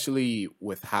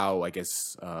with how, I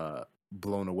guess,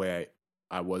 blown away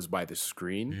I was by the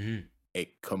screen. Mm-hmm.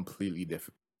 It completely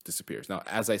disappears. Now,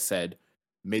 as I said,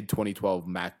 mid 2012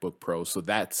 MacBook Pro. So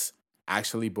that's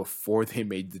actually before they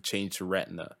made the change to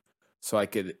Retina. So I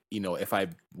could, if I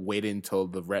waited until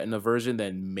the Retina version,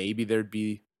 then maybe there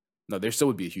still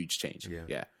would be a huge change.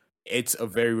 Yeah. It's a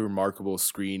very remarkable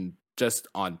screen just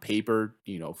on paper,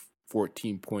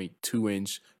 14.2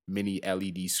 inch mini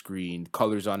LED screen.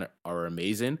 Colors on it are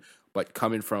amazing, but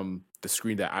coming from the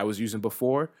screen that I was using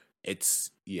before, it's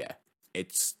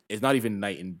not even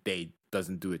night and day.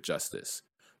 Doesn't do it justice.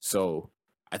 So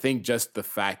I think just the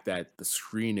fact that the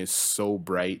screen is so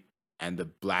bright and the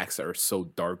blacks are so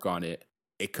dark on it,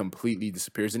 it completely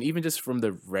disappears. And even just from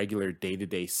the regular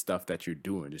day-to-day stuff that you're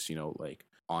doing, just, like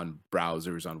on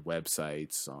browsers, on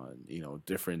websites, on,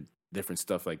 different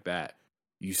stuff like that,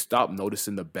 you stop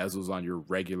noticing the bezels on your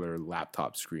regular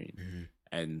laptop screen. Mm-hmm.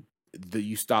 And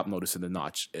you stop noticing the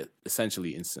notch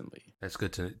essentially instantly. That's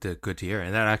good to hear.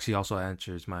 And that actually also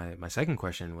answers my second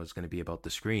question, was going to be about the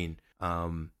screen.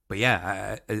 But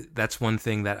yeah, that's one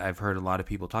thing that I've heard a lot of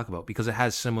people talk about, because it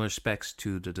has similar specs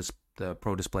to the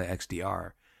Pro Display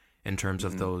XDR in terms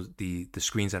of the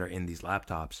screens that are in these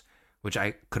laptops, which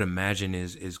I could imagine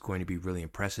is going to be really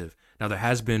impressive. Now, there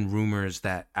has been rumors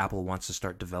that Apple wants to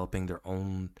start developing their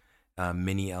own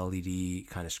mini LED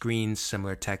kind of screens,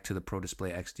 similar tech to the Pro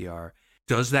Display XDR.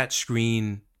 Does that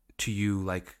screen to you,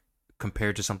 like,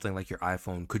 compared to something like your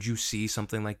iPhone, could you see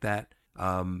something like that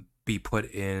be put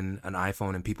in an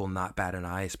iPhone and people not bat an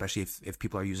eye, especially if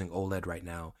people are using OLED right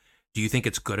now? Do you think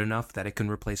it's good enough that it can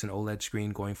replace an OLED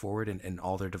screen going forward in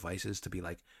all their devices to be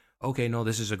like, okay, no,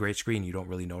 this is a great screen, you don't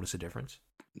really notice a difference?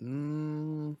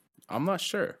 I'm not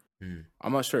sure.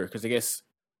 I'm not sure, because I guess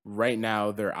right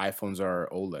now their iPhones are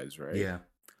OLEDs, right? Yeah.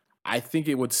 I think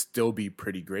it would still be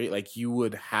pretty great. Like you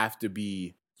would have to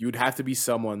be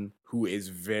someone who is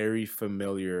very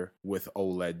familiar with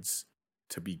OLEDs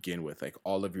to begin with. Like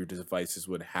all of your devices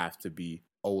would have to be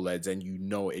OLEDs and you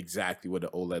know exactly what an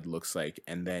OLED looks like,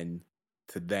 and then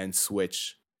to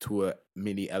switch to a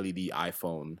mini LED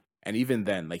iPhone. And even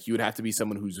then, like you would have to be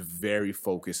someone who's very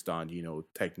focused on,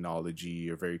 technology,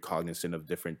 or very cognizant of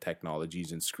different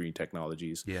technologies and screen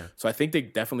technologies. Yeah. So I think they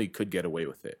definitely could get away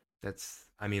with it.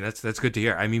 That's good to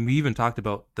hear. I mean, we even talked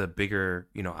about the bigger,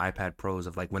 iPad Pros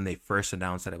of like when they first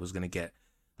announced that it was going to get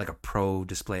like a Pro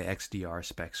Display XDR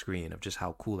spec screen, of just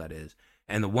how cool that is.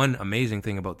 And the one amazing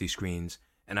thing about these screens,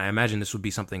 and I imagine this would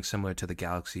be something similar to the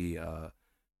Galaxy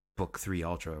Book 3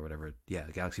 Ultra or whatever. Yeah,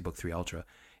 Galaxy Book 3 Ultra,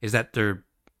 is that they're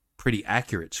pretty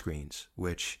accurate screens,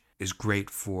 which is great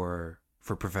for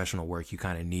professional work. You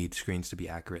kind of need screens to be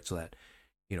accurate so that,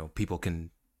 people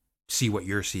can see what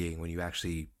you're seeing when you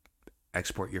actually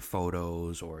export your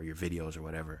photos or your videos or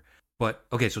whatever. But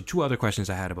okay, so two other questions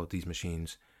I had about these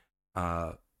machines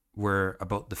were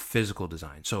about the physical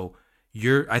design. So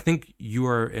I think you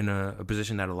are in a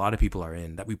position that a lot of people are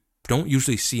in, that we don't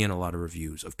usually see in a lot of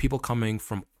reviews, of people coming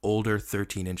from older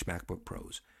 13-inch MacBook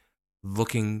Pros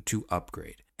looking to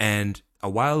upgrade. And a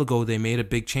while ago, they made a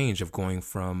big change of going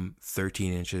from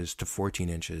 13 inches to 14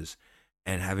 inches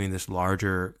and having this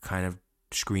larger kind of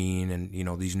screen and,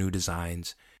 these new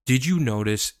designs. Did you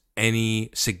notice any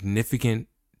significant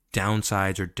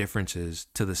downsides or differences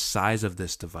to the size of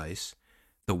this device,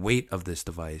 the weight of this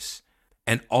device,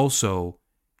 and also,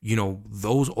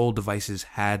 those old devices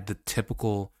had the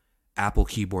typical Apple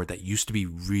keyboard that used to be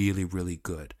really, really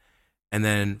good. And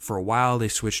then for a while, they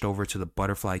switched over to the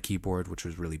butterfly keyboard, which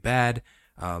was really bad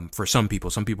for some people.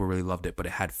 Some people really loved it, but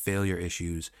it had failure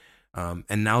issues.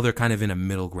 And now they're kind of in a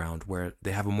middle ground where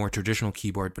they have a more traditional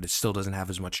keyboard, but it still doesn't have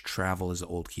as much travel as the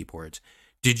old keyboards.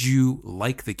 Did you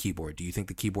like the keyboard? Do you think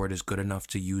the keyboard is good enough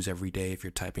to use every day if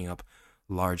you're typing up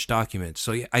large documents?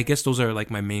 So yeah, I guess those are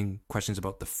like my main questions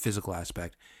about the physical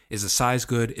aspect. Is the size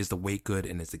good? Is the weight good?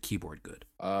 And is the keyboard good?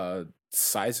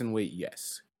 Size and weight,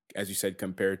 yes. As you said,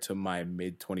 compared to my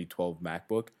mid 2012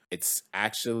 MacBook, it's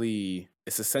essentially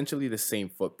the same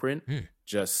footprint,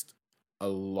 just a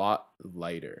lot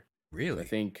lighter. Really? I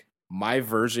think my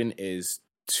version is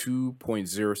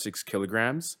 2.06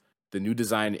 kilograms. The new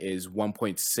design is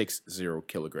 1.60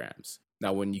 kilograms.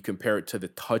 Now, when you compare it to the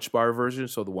Touch Bar version,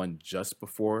 so the one just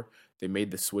before they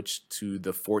made the switch to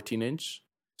the 14-inch,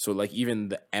 so like even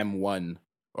the M1,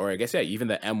 or I guess, yeah, even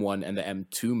the M1 and the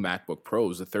M2 MacBook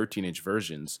Pros, the 13-inch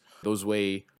versions, those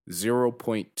weigh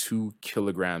 0.2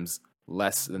 kilograms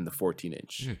less than the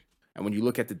 14-inch. And when you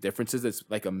look at the differences, it's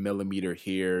like a millimeter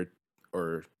here,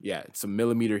 or yeah, it's a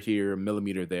millimeter here, a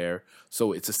millimeter there.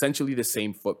 So it's essentially the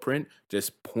same footprint,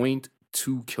 just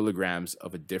 0.2 kilograms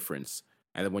of a difference.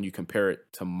 And then when you compare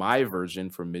it to my version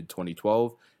from mid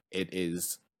 2012, it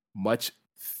is much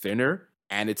thinner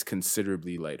and it's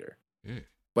considerably lighter.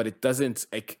 But it doesn't,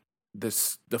 like, the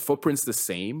footprint's the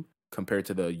same compared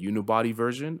to the unibody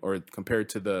version or compared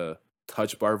to the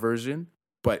Touch Bar version,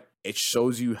 but it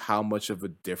shows you how much of a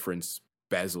difference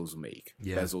bezels make.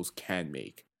 Yeah. Bezels can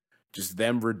make. Just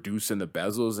them reducing the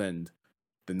bezels, and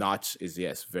the notch is,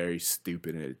 yes, very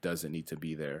stupid and it doesn't need to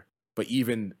be there. But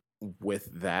even with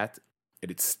that,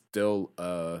 it's still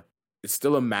a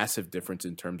massive difference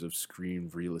in terms of screen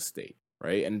real estate,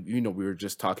 right? And we were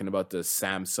just talking about the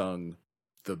Samsung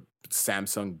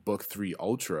Book 3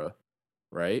 Ultra,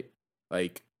 right?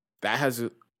 Like that has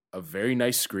a very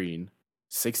nice screen,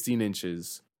 16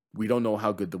 inches. We don't know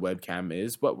how good the webcam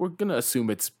is, but we're going to assume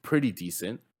it's pretty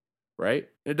decent, right?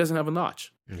 It doesn't have a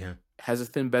notch. Yeah. It has a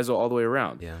thin bezel all the way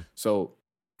around. Yeah. So,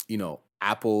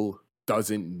 Apple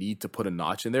doesn't need to put a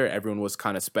notch in there. Everyone was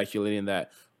kind of speculating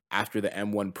that after the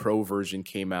M1 Pro version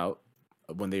came out,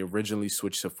 when they originally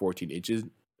switched to 14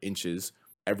 inches,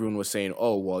 everyone was saying,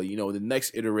 oh, well, the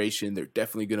next iteration, they're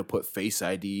definitely going to put Face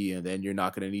ID, and then you're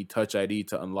not going to need Touch ID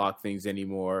to unlock things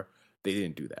anymore. They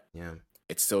didn't do that. Yeah.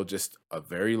 It's still just a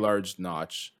very large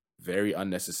notch, very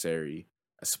unnecessary,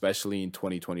 especially in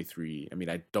 2023. I mean,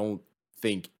 I don't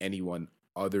think anyone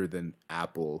other than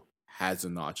Apple has a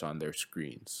notch on their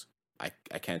screens.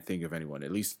 I can't think of anyone,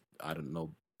 at least, I don't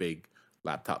know, big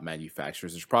laptop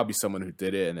manufacturers. There's probably someone who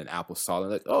did it and then Apple saw it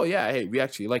like, oh yeah, hey, we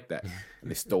actually like that.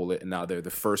 And they stole it, and now they're the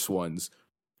first ones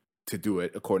to do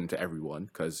it according to everyone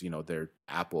because, they're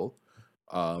Apple.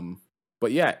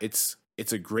 But yeah, it's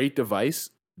a great device.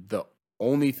 The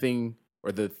only thing,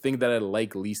 or the thing that I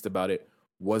like least about it,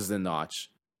 was the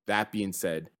notch. That being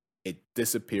said, it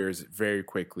disappears very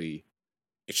quickly.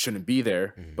 It shouldn't be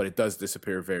there, but it does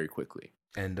disappear very quickly.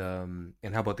 And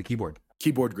how about the keyboard?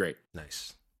 Keyboard, great.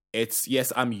 Nice. it's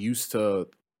yes, I'm used to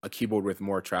a keyboard with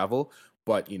more travel,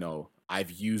 but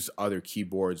I've used other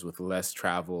keyboards with less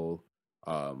travel.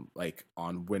 Like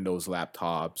on Windows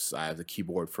laptops, I have the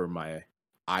keyboard for my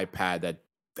iPad that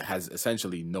has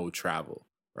essentially no travel,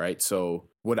 right? So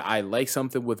would I like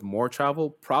something with more travel?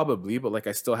 Probably, but like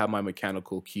I still have my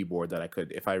mechanical keyboard that I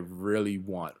could, if I really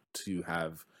want to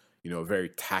have, a very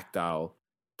tactile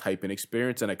typing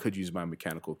experience, and I could use my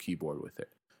mechanical keyboard with it.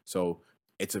 So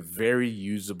it's a very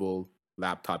usable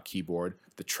laptop keyboard.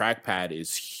 The trackpad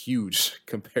is huge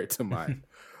compared to mine.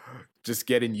 Just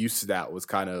getting used to that was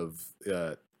kind of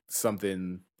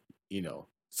something,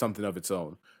 something of its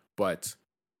own. But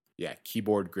yeah,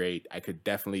 keyboard great. I could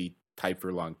definitely type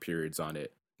for long periods on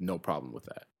it. No problem with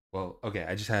that. Well, okay,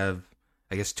 I just have,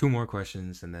 I guess, 2 more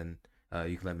questions, and then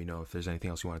you can let me know if there's anything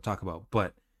else you want to talk about.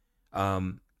 But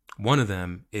one of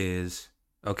them is,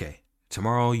 okay,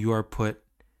 tomorrow you are put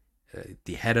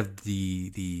the head of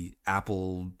the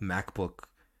Apple MacBook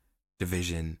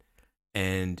division,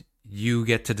 and you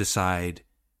get to decide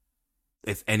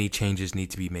if any changes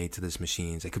need to be made to this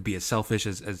machines. It could be as selfish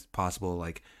as possible.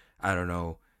 Like, I don't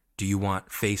know, do you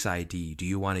want Face ID? Do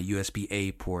you want a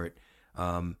USB-A port?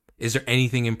 Is there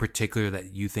anything in particular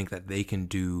that you think that they can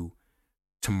do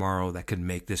tomorrow that could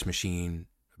make this machine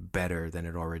better than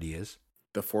it already is?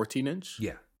 The 14-inch?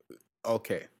 Yeah.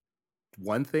 Okay.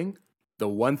 The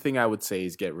one thing I would say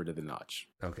is get rid of the notch.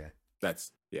 Okay.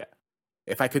 Yeah.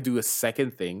 If I could do a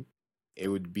second thing, it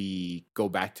would be go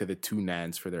back to the 2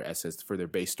 NANDs for their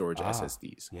base storage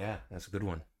SSDs. Yeah, that's a good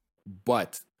one.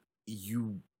 But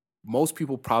most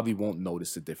people probably won't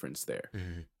notice the difference there,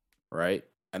 right?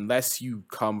 Unless you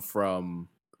come from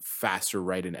faster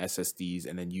write-in SSDs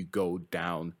and then you go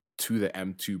down to the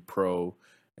M2 Pro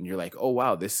and you're like, oh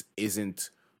wow, this isn't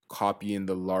copying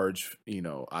the large,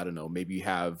 I don't know, maybe you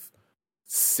have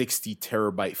 60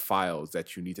 terabyte files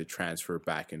that you need to transfer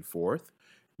back and forth.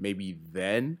 Maybe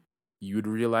then you'd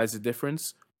realize the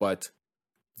difference, but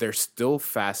they're still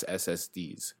fast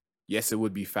SSDs. Yes, it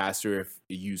would be faster if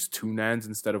you use 2 NANDs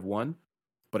instead of 1,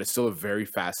 but it's still a very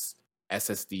fast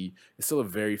SSD. It's still a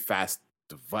very fast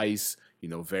device,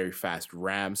 very fast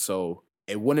RAM. So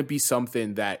it wouldn't be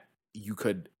something that you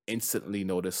could instantly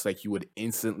notice, like you would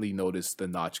instantly notice the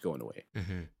notch going away,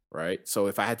 right? So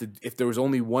if there was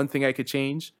only one thing I could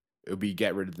change, it would be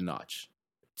get rid of the notch.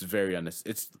 It's very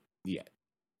unnecessary.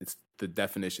 It's the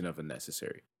definition of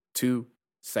unnecessary. 2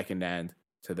 second NAND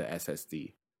to the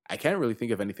SSD. I can't really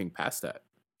think of anything past that,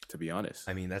 to be honest.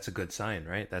 I mean, that's a good sign,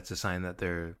 right? That's a sign that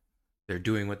they're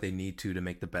doing what they need to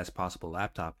make the best possible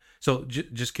laptop. So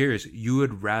just curious, you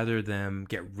would rather them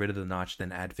get rid of the notch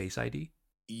than add Face ID?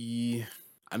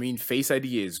 I mean, Face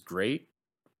ID is great,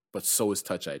 but so is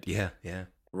Touch ID. Yeah.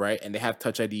 Right? And they have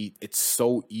Touch ID. It's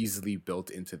so easily built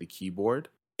into the keyboard.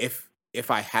 If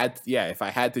I had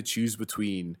to choose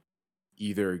between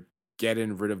either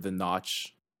getting rid of the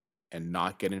notch and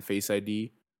not getting Face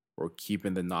ID or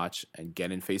keeping the notch and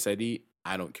getting Face ID,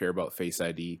 I don't care about Face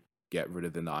ID. Get rid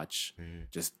of the notch.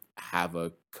 Just have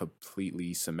a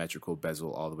completely symmetrical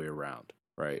bezel all the way around,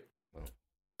 right? Well,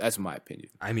 that's my opinion.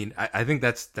 I mean, I think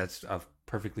that's a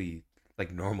perfectly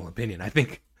normal opinion. I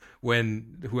think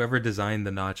when whoever designed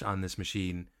the notch on this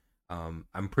machine,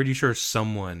 I'm pretty sure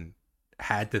someone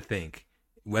had to think,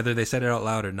 whether they said it out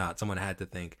loud or not, someone had to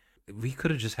think, we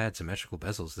could have just had symmetrical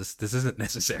bezels. This isn't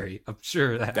necessary. I'm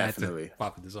sure that definitely had to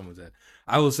pop into someone's head.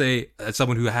 I will say, as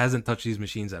someone who hasn't touched these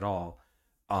machines at all,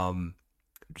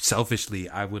 selfishly,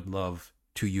 I would love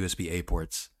 2 USB-A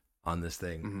ports on this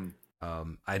thing.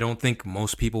 I don't think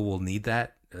most people will need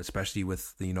that, especially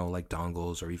with like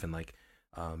dongles or even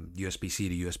USB-C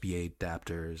to USB-A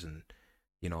adapters, and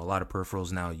a lot of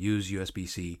peripherals now use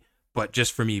USB-C. But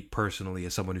just for me personally,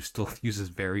 as someone who still uses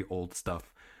very old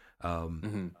stuff,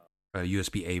 a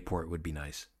USB-A port would be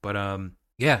nice. But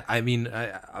yeah, I mean,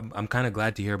 I'm kind of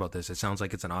glad to hear about this. It sounds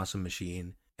like it's an awesome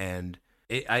machine, and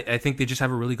I think they just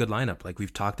have a really good lineup. Like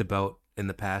we've talked about in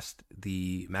the past,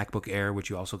 the MacBook Air, which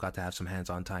you also got to have some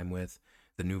hands-on time with,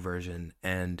 the new version,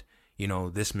 and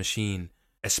this machine,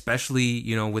 especially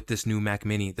with this new Mac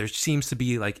Mini, there seems to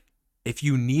be if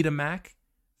you need a Mac,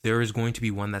 there is going to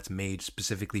be one that's made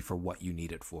specifically for what you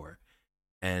need it for.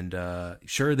 And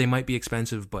sure, they might be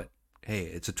expensive, but hey,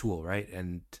 it's a tool, right?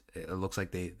 And it looks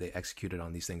like they executed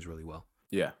on these things really well.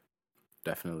 Yeah,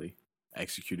 definitely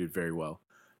executed very well.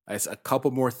 As a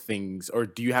couple more things, or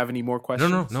do you have any more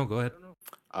questions? No, go ahead.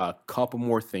 A couple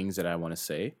more things that I want to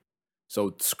say.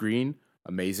 So screen,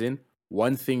 amazing.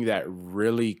 One thing that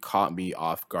really caught me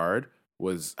off guard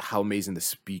was how amazing the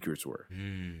speakers were.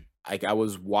 I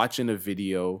was watching a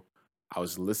video, I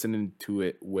was listening to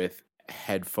it with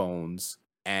headphones,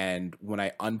 And when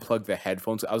I unplugged the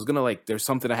headphones, I was gonna like, there's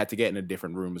something I had to get in a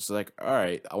different room. It's like, all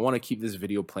right, I want to keep this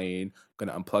video playing. I'm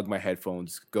gonna unplug my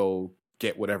headphones, go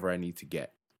get whatever I need to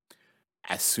get.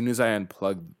 As soon as I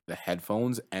unplugged the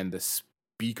headphones and the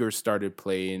speaker started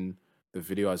playing the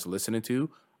video I was listening to,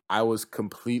 I was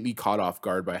completely caught off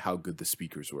guard by how good the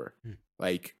speakers were.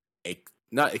 Like,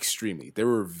 not extremely. They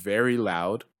were very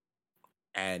loud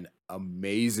and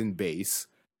amazing bass.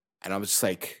 And I was just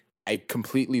like, I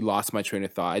completely lost my train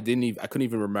of thought. I couldn't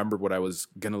even remember what I was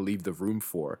gonna leave the room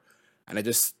for. And I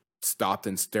just stopped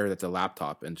and stared at the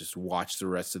laptop and just watched the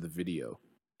rest of the video.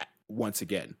 Once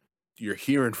again, you're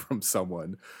hearing from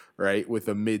someone, right, with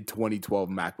a mid 2012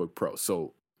 MacBook Pro.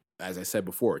 So as I said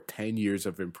before, 10 years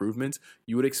of improvements,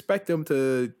 you would expect them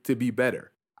to be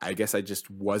better. I guess I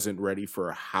just wasn't ready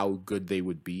for how good they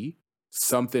would be.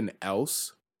 Something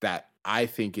else that I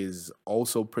think is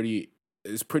also pretty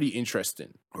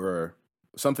interesting, or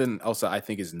something else that I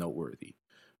think is noteworthy,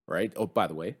 right? Oh, by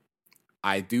the way,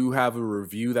 I do have a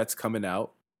review that's coming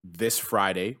out this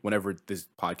Friday. Whenever this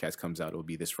podcast comes out, it'll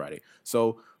be this Friday.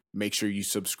 So make sure you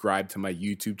subscribe to my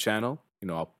YouTube channel.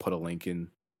 I'll put a link in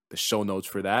the show notes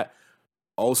for that.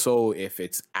 Also, if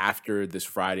it's after this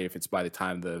Friday, if it's by the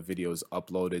time the video is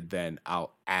uploaded, then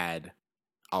I'll add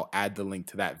the link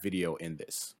to that video in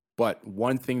this. But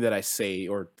one thing that I say,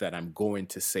 or that I'm going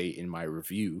to say in my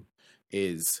review,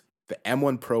 is the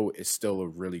M1 Pro is still a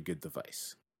really good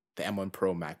device. The M1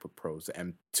 Pro MacBook Pros, the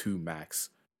M2 Max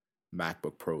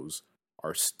MacBook Pros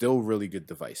are still really good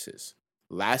devices.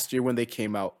 Last year when they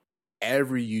came out,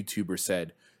 every YouTuber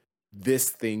said, this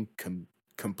thing can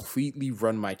completely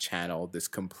run my channel. This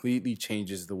completely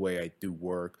changes the way I do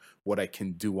work, what I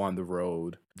can do on the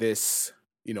road. This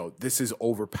is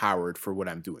overpowered for what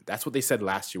I'm doing. That's what they said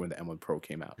last year when the M1 Pro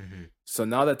came out. Mm-hmm. So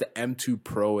now that the M2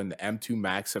 Pro and the M2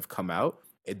 Max have come out,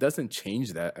 it doesn't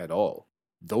change that at all.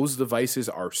 Those devices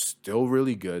are still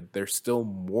really good. They're still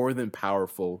more than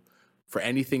powerful for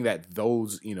anything that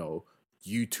those,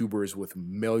 YouTubers with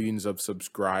millions of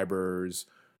subscribers,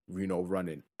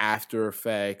 running After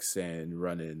Effects and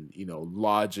running,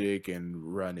 Logic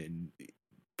and running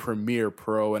Premiere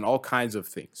Pro and all kinds of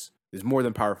things, is more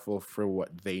than powerful for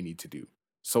what they need to do.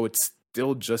 So it's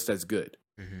still just as good.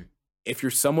 Mm-hmm. If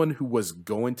you're someone who was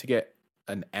going to get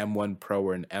an M1 Pro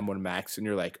or an M1 Max and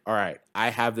you're like, all right, I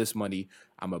have this money,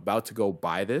 I'm about to go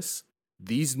buy this,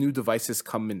 these new devices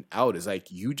coming out is like,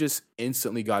 you just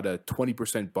instantly got a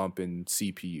 20% bump in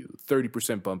CPU,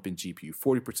 30% bump in GPU,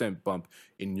 40% bump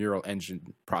in neural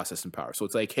engine processing power. So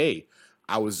it's like, hey,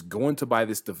 I was going to buy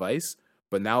this device,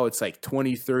 but now it's like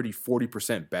 20, 30,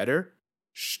 40% better.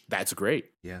 That's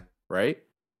great. Yeah. Right?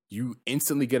 You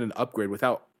instantly get an upgrade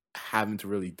without having to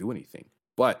really do anything.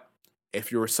 But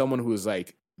if you're someone who is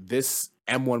like, this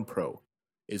M1 Pro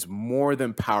is more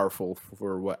than powerful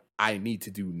for what I need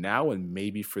to do now and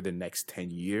maybe for the next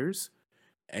 10 years,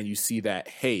 and you see that,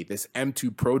 hey, this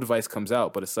M2 Pro device comes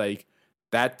out, but it's like,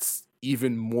 that's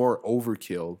even more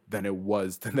overkill than the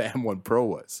M1 Pro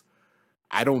was.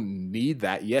 I don't need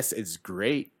that. Yes, it's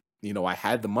great. I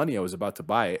had the money, I was about to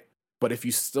buy it. But if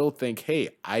you still think, hey,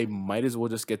 I might as well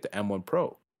just get the M1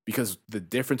 Pro, because the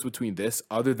difference between this,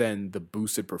 other than the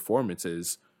boosted performance,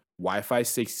 is Wi-Fi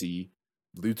 6E,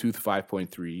 Bluetooth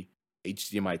 5.3,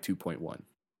 HDMI 2.1.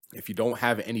 If you don't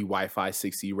have any Wi-Fi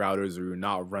 6E routers, or you're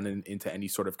not running into any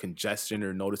sort of congestion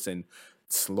or noticing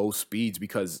slow speeds,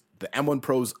 because the M1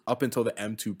 Pros up until the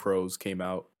M2 Pros came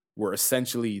out were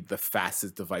essentially the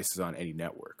fastest devices on any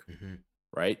network, mm-hmm.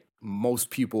 right? Most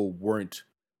people weren't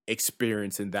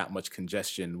experiencing that much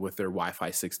congestion with their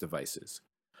Wi-Fi 6 devices.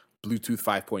 Bluetooth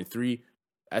 5.3,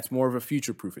 that's more of a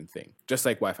future-proofing thing, just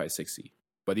like Wi-Fi 6E,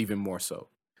 but even more so.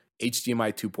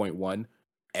 HDMI 2.1,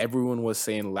 everyone was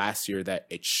saying last year that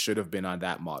it should have been on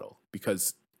that model,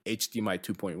 because HDMI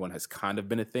 2.1 has kind of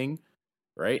been a thing,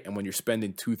 right? And when you're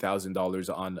spending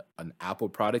 $2,000 on an Apple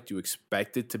product, you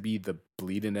expect it to be the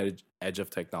bleeding edge of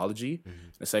technology. Mm-hmm.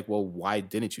 It's like, well, why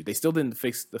didn't you? They still didn't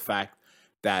fix the fact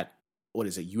that,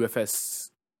 UFS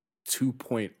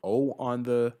 2.0 on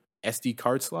the SD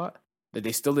card slot? That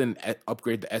they still didn't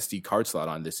upgrade the SD card slot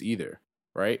on this either,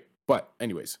 right? But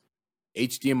anyways,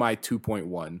 HDMI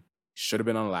 2.1 should have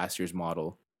been on last year's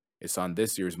model. It's on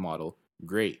this year's model.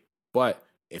 Great. But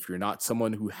if you're not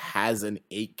someone who has an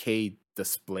 8K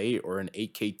display or an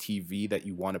 8K TV that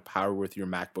you want to power with your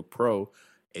MacBook Pro,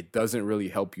 it doesn't really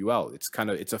help you out.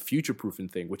 It's a future-proofing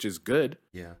thing, which is good.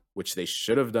 Yeah. Which they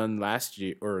should have done last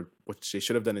year, or which they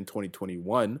should have done in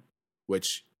 2021,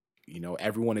 which,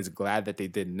 everyone is glad that they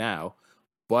did now.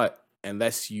 But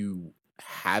unless you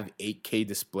have 8K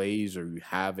displays or you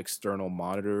have external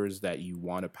monitors that you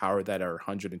want to power that are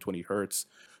 120 hertz,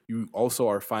 you also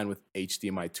are fine with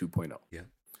HDMI 2.0. Yeah.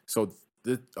 So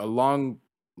a long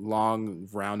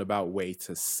roundabout way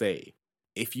to say,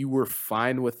 if you were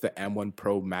fine with the M1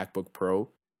 Pro MacBook Pro,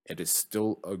 it is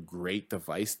still a great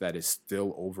device that is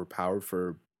still overpowered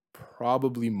for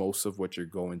probably most of what you're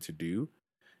going to do.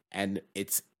 And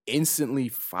it's instantly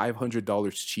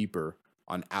 $500 cheaper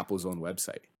on Apple's own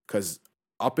website. Because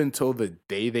up until the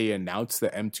day they announced the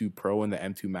M2 Pro and the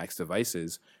M2 Max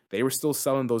devices, they were still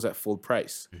selling those at full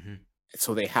price. Mm-hmm.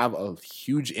 So they have a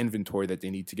huge inventory that they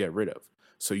need to get rid of.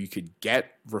 So you could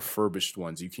get refurbished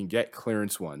ones. You can get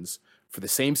clearance ones for the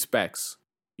same specs,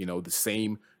 the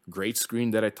same great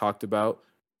screen that I talked about,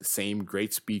 the same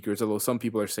great speakers, although some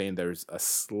people are saying there's a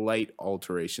slight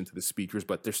alteration to the speakers,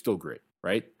 but they're still great,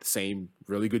 right? The same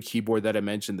really good keyboard that I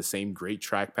mentioned, the same great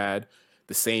trackpad,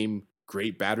 the same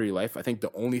great battery life. I think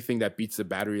the only thing that beats the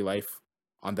battery life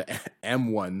on the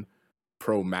M1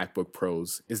 Pro MacBook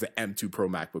Pros is the M2 Pro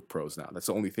MacBook Pros now. That's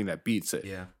the only thing that beats it.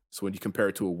 Yeah. So when you compare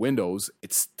it to a Windows,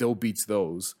 it still beats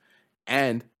those.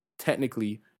 And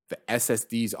technically, the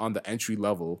SSDs on the entry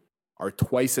level are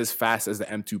twice as fast as the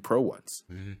M2 Pro ones,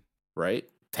 right?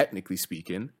 Technically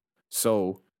speaking.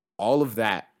 So all of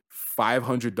that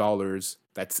 $500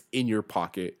 that's in your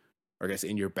pocket, or I guess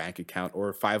in your bank account,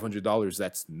 or $500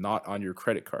 that's not on your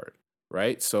credit card,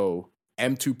 right? So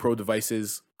M2 Pro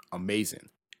devices, amazing.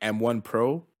 M1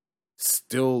 Pro,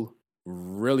 still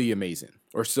really amazing.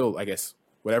 Or still, I guess,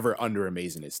 whatever under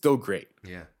amazing is, still great.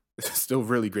 Yeah. Still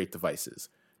really great devices.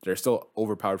 They're still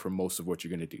overpowered for most of what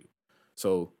you're going to do.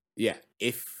 So yeah,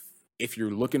 if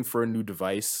you're looking for a new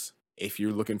device, if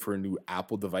you're looking for a new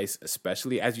Apple device,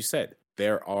 especially, as you said,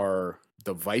 there are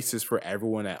devices for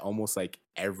everyone at almost like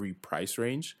every price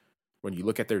range. When you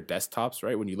look at their desktops,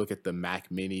 right? When you look at the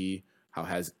Mac Mini, how it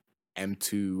has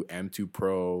M2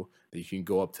 Pro, then you can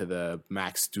go up to the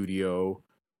Mac Studio.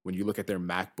 When you look at their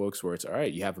MacBooks, where it's all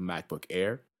right, you have a MacBook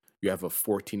Air, you have a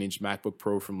 14-inch MacBook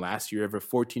Pro from last year, you have a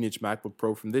 14-inch MacBook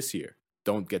Pro from this year.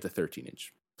 Don't get the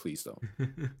 13-inch. Please don't.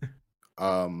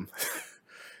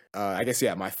 I guess,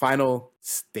 yeah, my final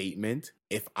statement,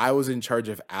 if I was in charge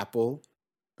of Apple,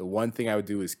 the one thing I would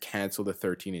do is cancel the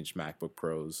 13-inch MacBook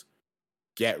Pros,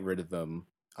 get rid of them,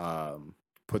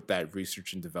 put that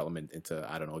research and development into,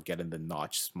 I don't know, getting the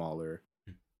notch smaller,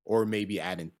 or maybe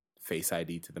adding Face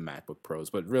ID to the MacBook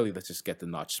Pros. But really, let's just get the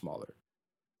notch smaller.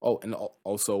 Oh, and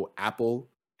also Apple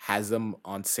has them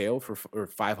on sale for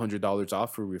 $500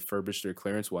 off for refurbished or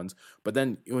clearance ones. But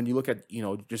then when you look at,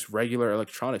 just regular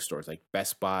electronic stores like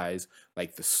Best Buys,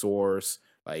 like The Source,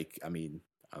 I don't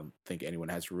think anyone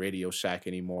has Radio Shack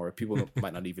anymore. People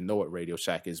might not even know what Radio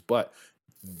Shack is, but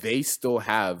they still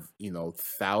have,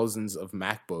 thousands of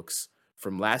MacBooks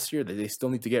from last year that they still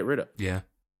need to get rid of. Yeah.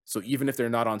 So even if they're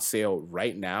not on sale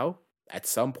right now, at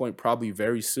some point, probably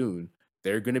very soon,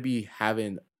 they're going to be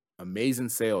having amazing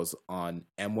sales on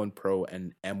M1 Pro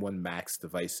and M1 Max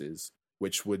devices,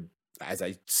 which would, as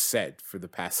I said for the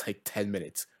past 10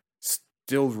 minutes,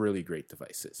 still really great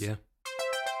devices. Yeah.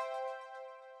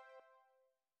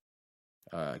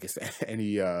 I guess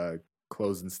any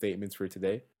closing statements for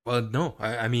today? Well, no.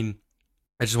 I mean,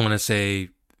 I just want to say,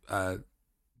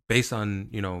 based on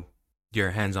your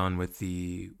hands-on with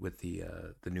the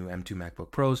new M2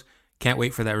 MacBook Pros, can't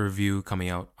wait for that review coming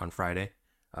out on Friday.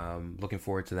 Looking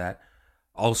forward to that.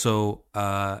 Also,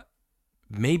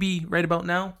 maybe right about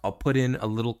now, I'll put in a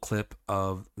little clip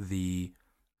of the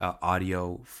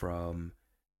audio from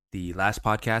the last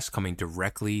podcast coming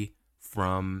directly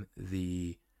from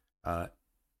the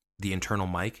internal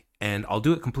mic, and I'll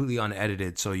do it completely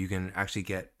unedited so you can actually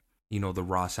get the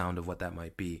raw sound of what that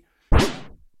might be.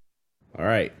 All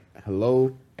right.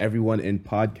 Hello, everyone in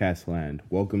podcast land.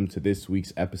 Welcome to this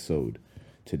week's episode.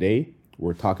 Today,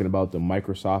 we're talking about the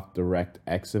Microsoft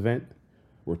DirectX event.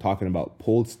 We're talking about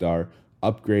Polestar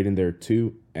upgrading their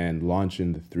 2 and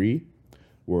launching the 3.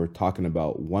 We're talking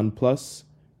about OnePlus,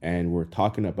 and we're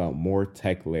talking about more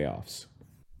tech layoffs.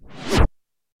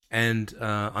 And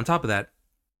on top of that,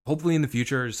 hopefully in the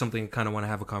future, is something I kind of want to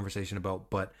have a conversation about,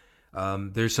 but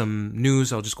there's some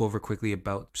news I'll just go over quickly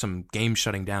about some games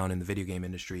shutting down in the video game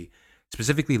industry,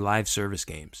 specifically live service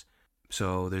games.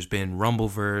 So there's been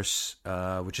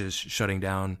Rumbleverse, which is shutting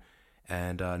down,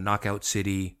 and Knockout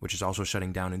City, which is also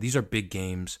shutting down. And these are big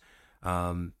games,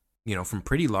 from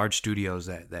pretty large studios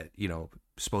that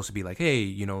supposed to be like,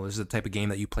 hey, this is the type of game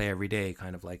that you play every day,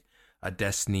 kind of like a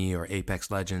Destiny or Apex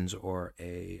Legends or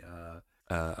a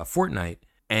Fortnite.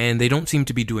 And they don't seem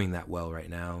to be doing that well right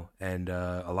now. And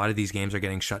a lot of these games are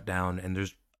getting shut down, and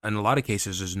in a lot of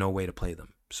cases, there's no way to play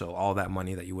them. So all that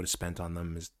money that you would have spent on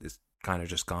them is kind of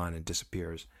just gone and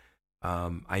disappears.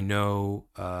 I know,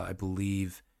 I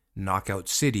believe Knockout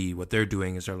City, what they're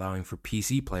doing is they're allowing for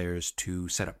PC players to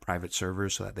set up private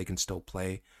servers so that they can still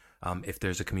play if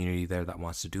there's a community there that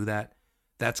wants to do that.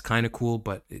 That's kind of cool,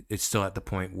 but it's still at the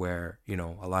point where, you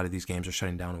know, a lot of these games are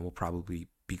shutting down and will probably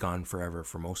be gone forever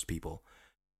for most people.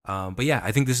 But yeah,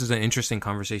 I think this is an interesting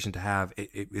conversation to have.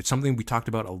 It's something we talked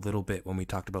about a little bit when we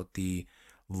talked about the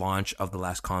launch of the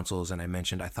last consoles, and I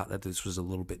mentioned I thought that this was a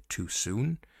little bit too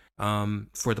soon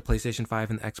for the PlayStation 5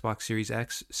 and the Xbox Series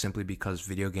X, simply because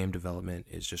video game development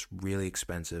is just really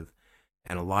expensive.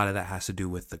 And a lot of that has to do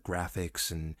with the graphics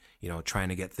and, you know, trying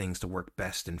to get things to work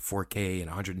best in 4K and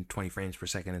 120 frames per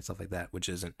second and stuff like that, which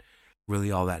isn't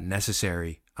really all that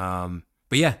necessary.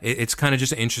 But yeah, it's kind of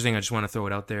just interesting. I just want to throw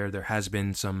it out there. There has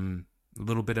been some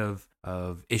little bit of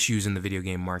issues in the video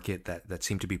game market that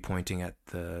seem to be pointing at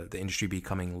the industry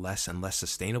becoming less and less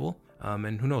sustainable.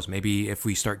 And who knows, maybe if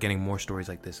we start getting more stories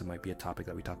like this, it might be a topic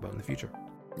that we talk about in the future.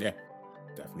 Yeah,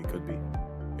 definitely could be.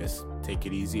 Yes, take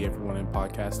it easy, everyone in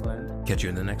podcast land. Catch you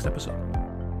in the next episode.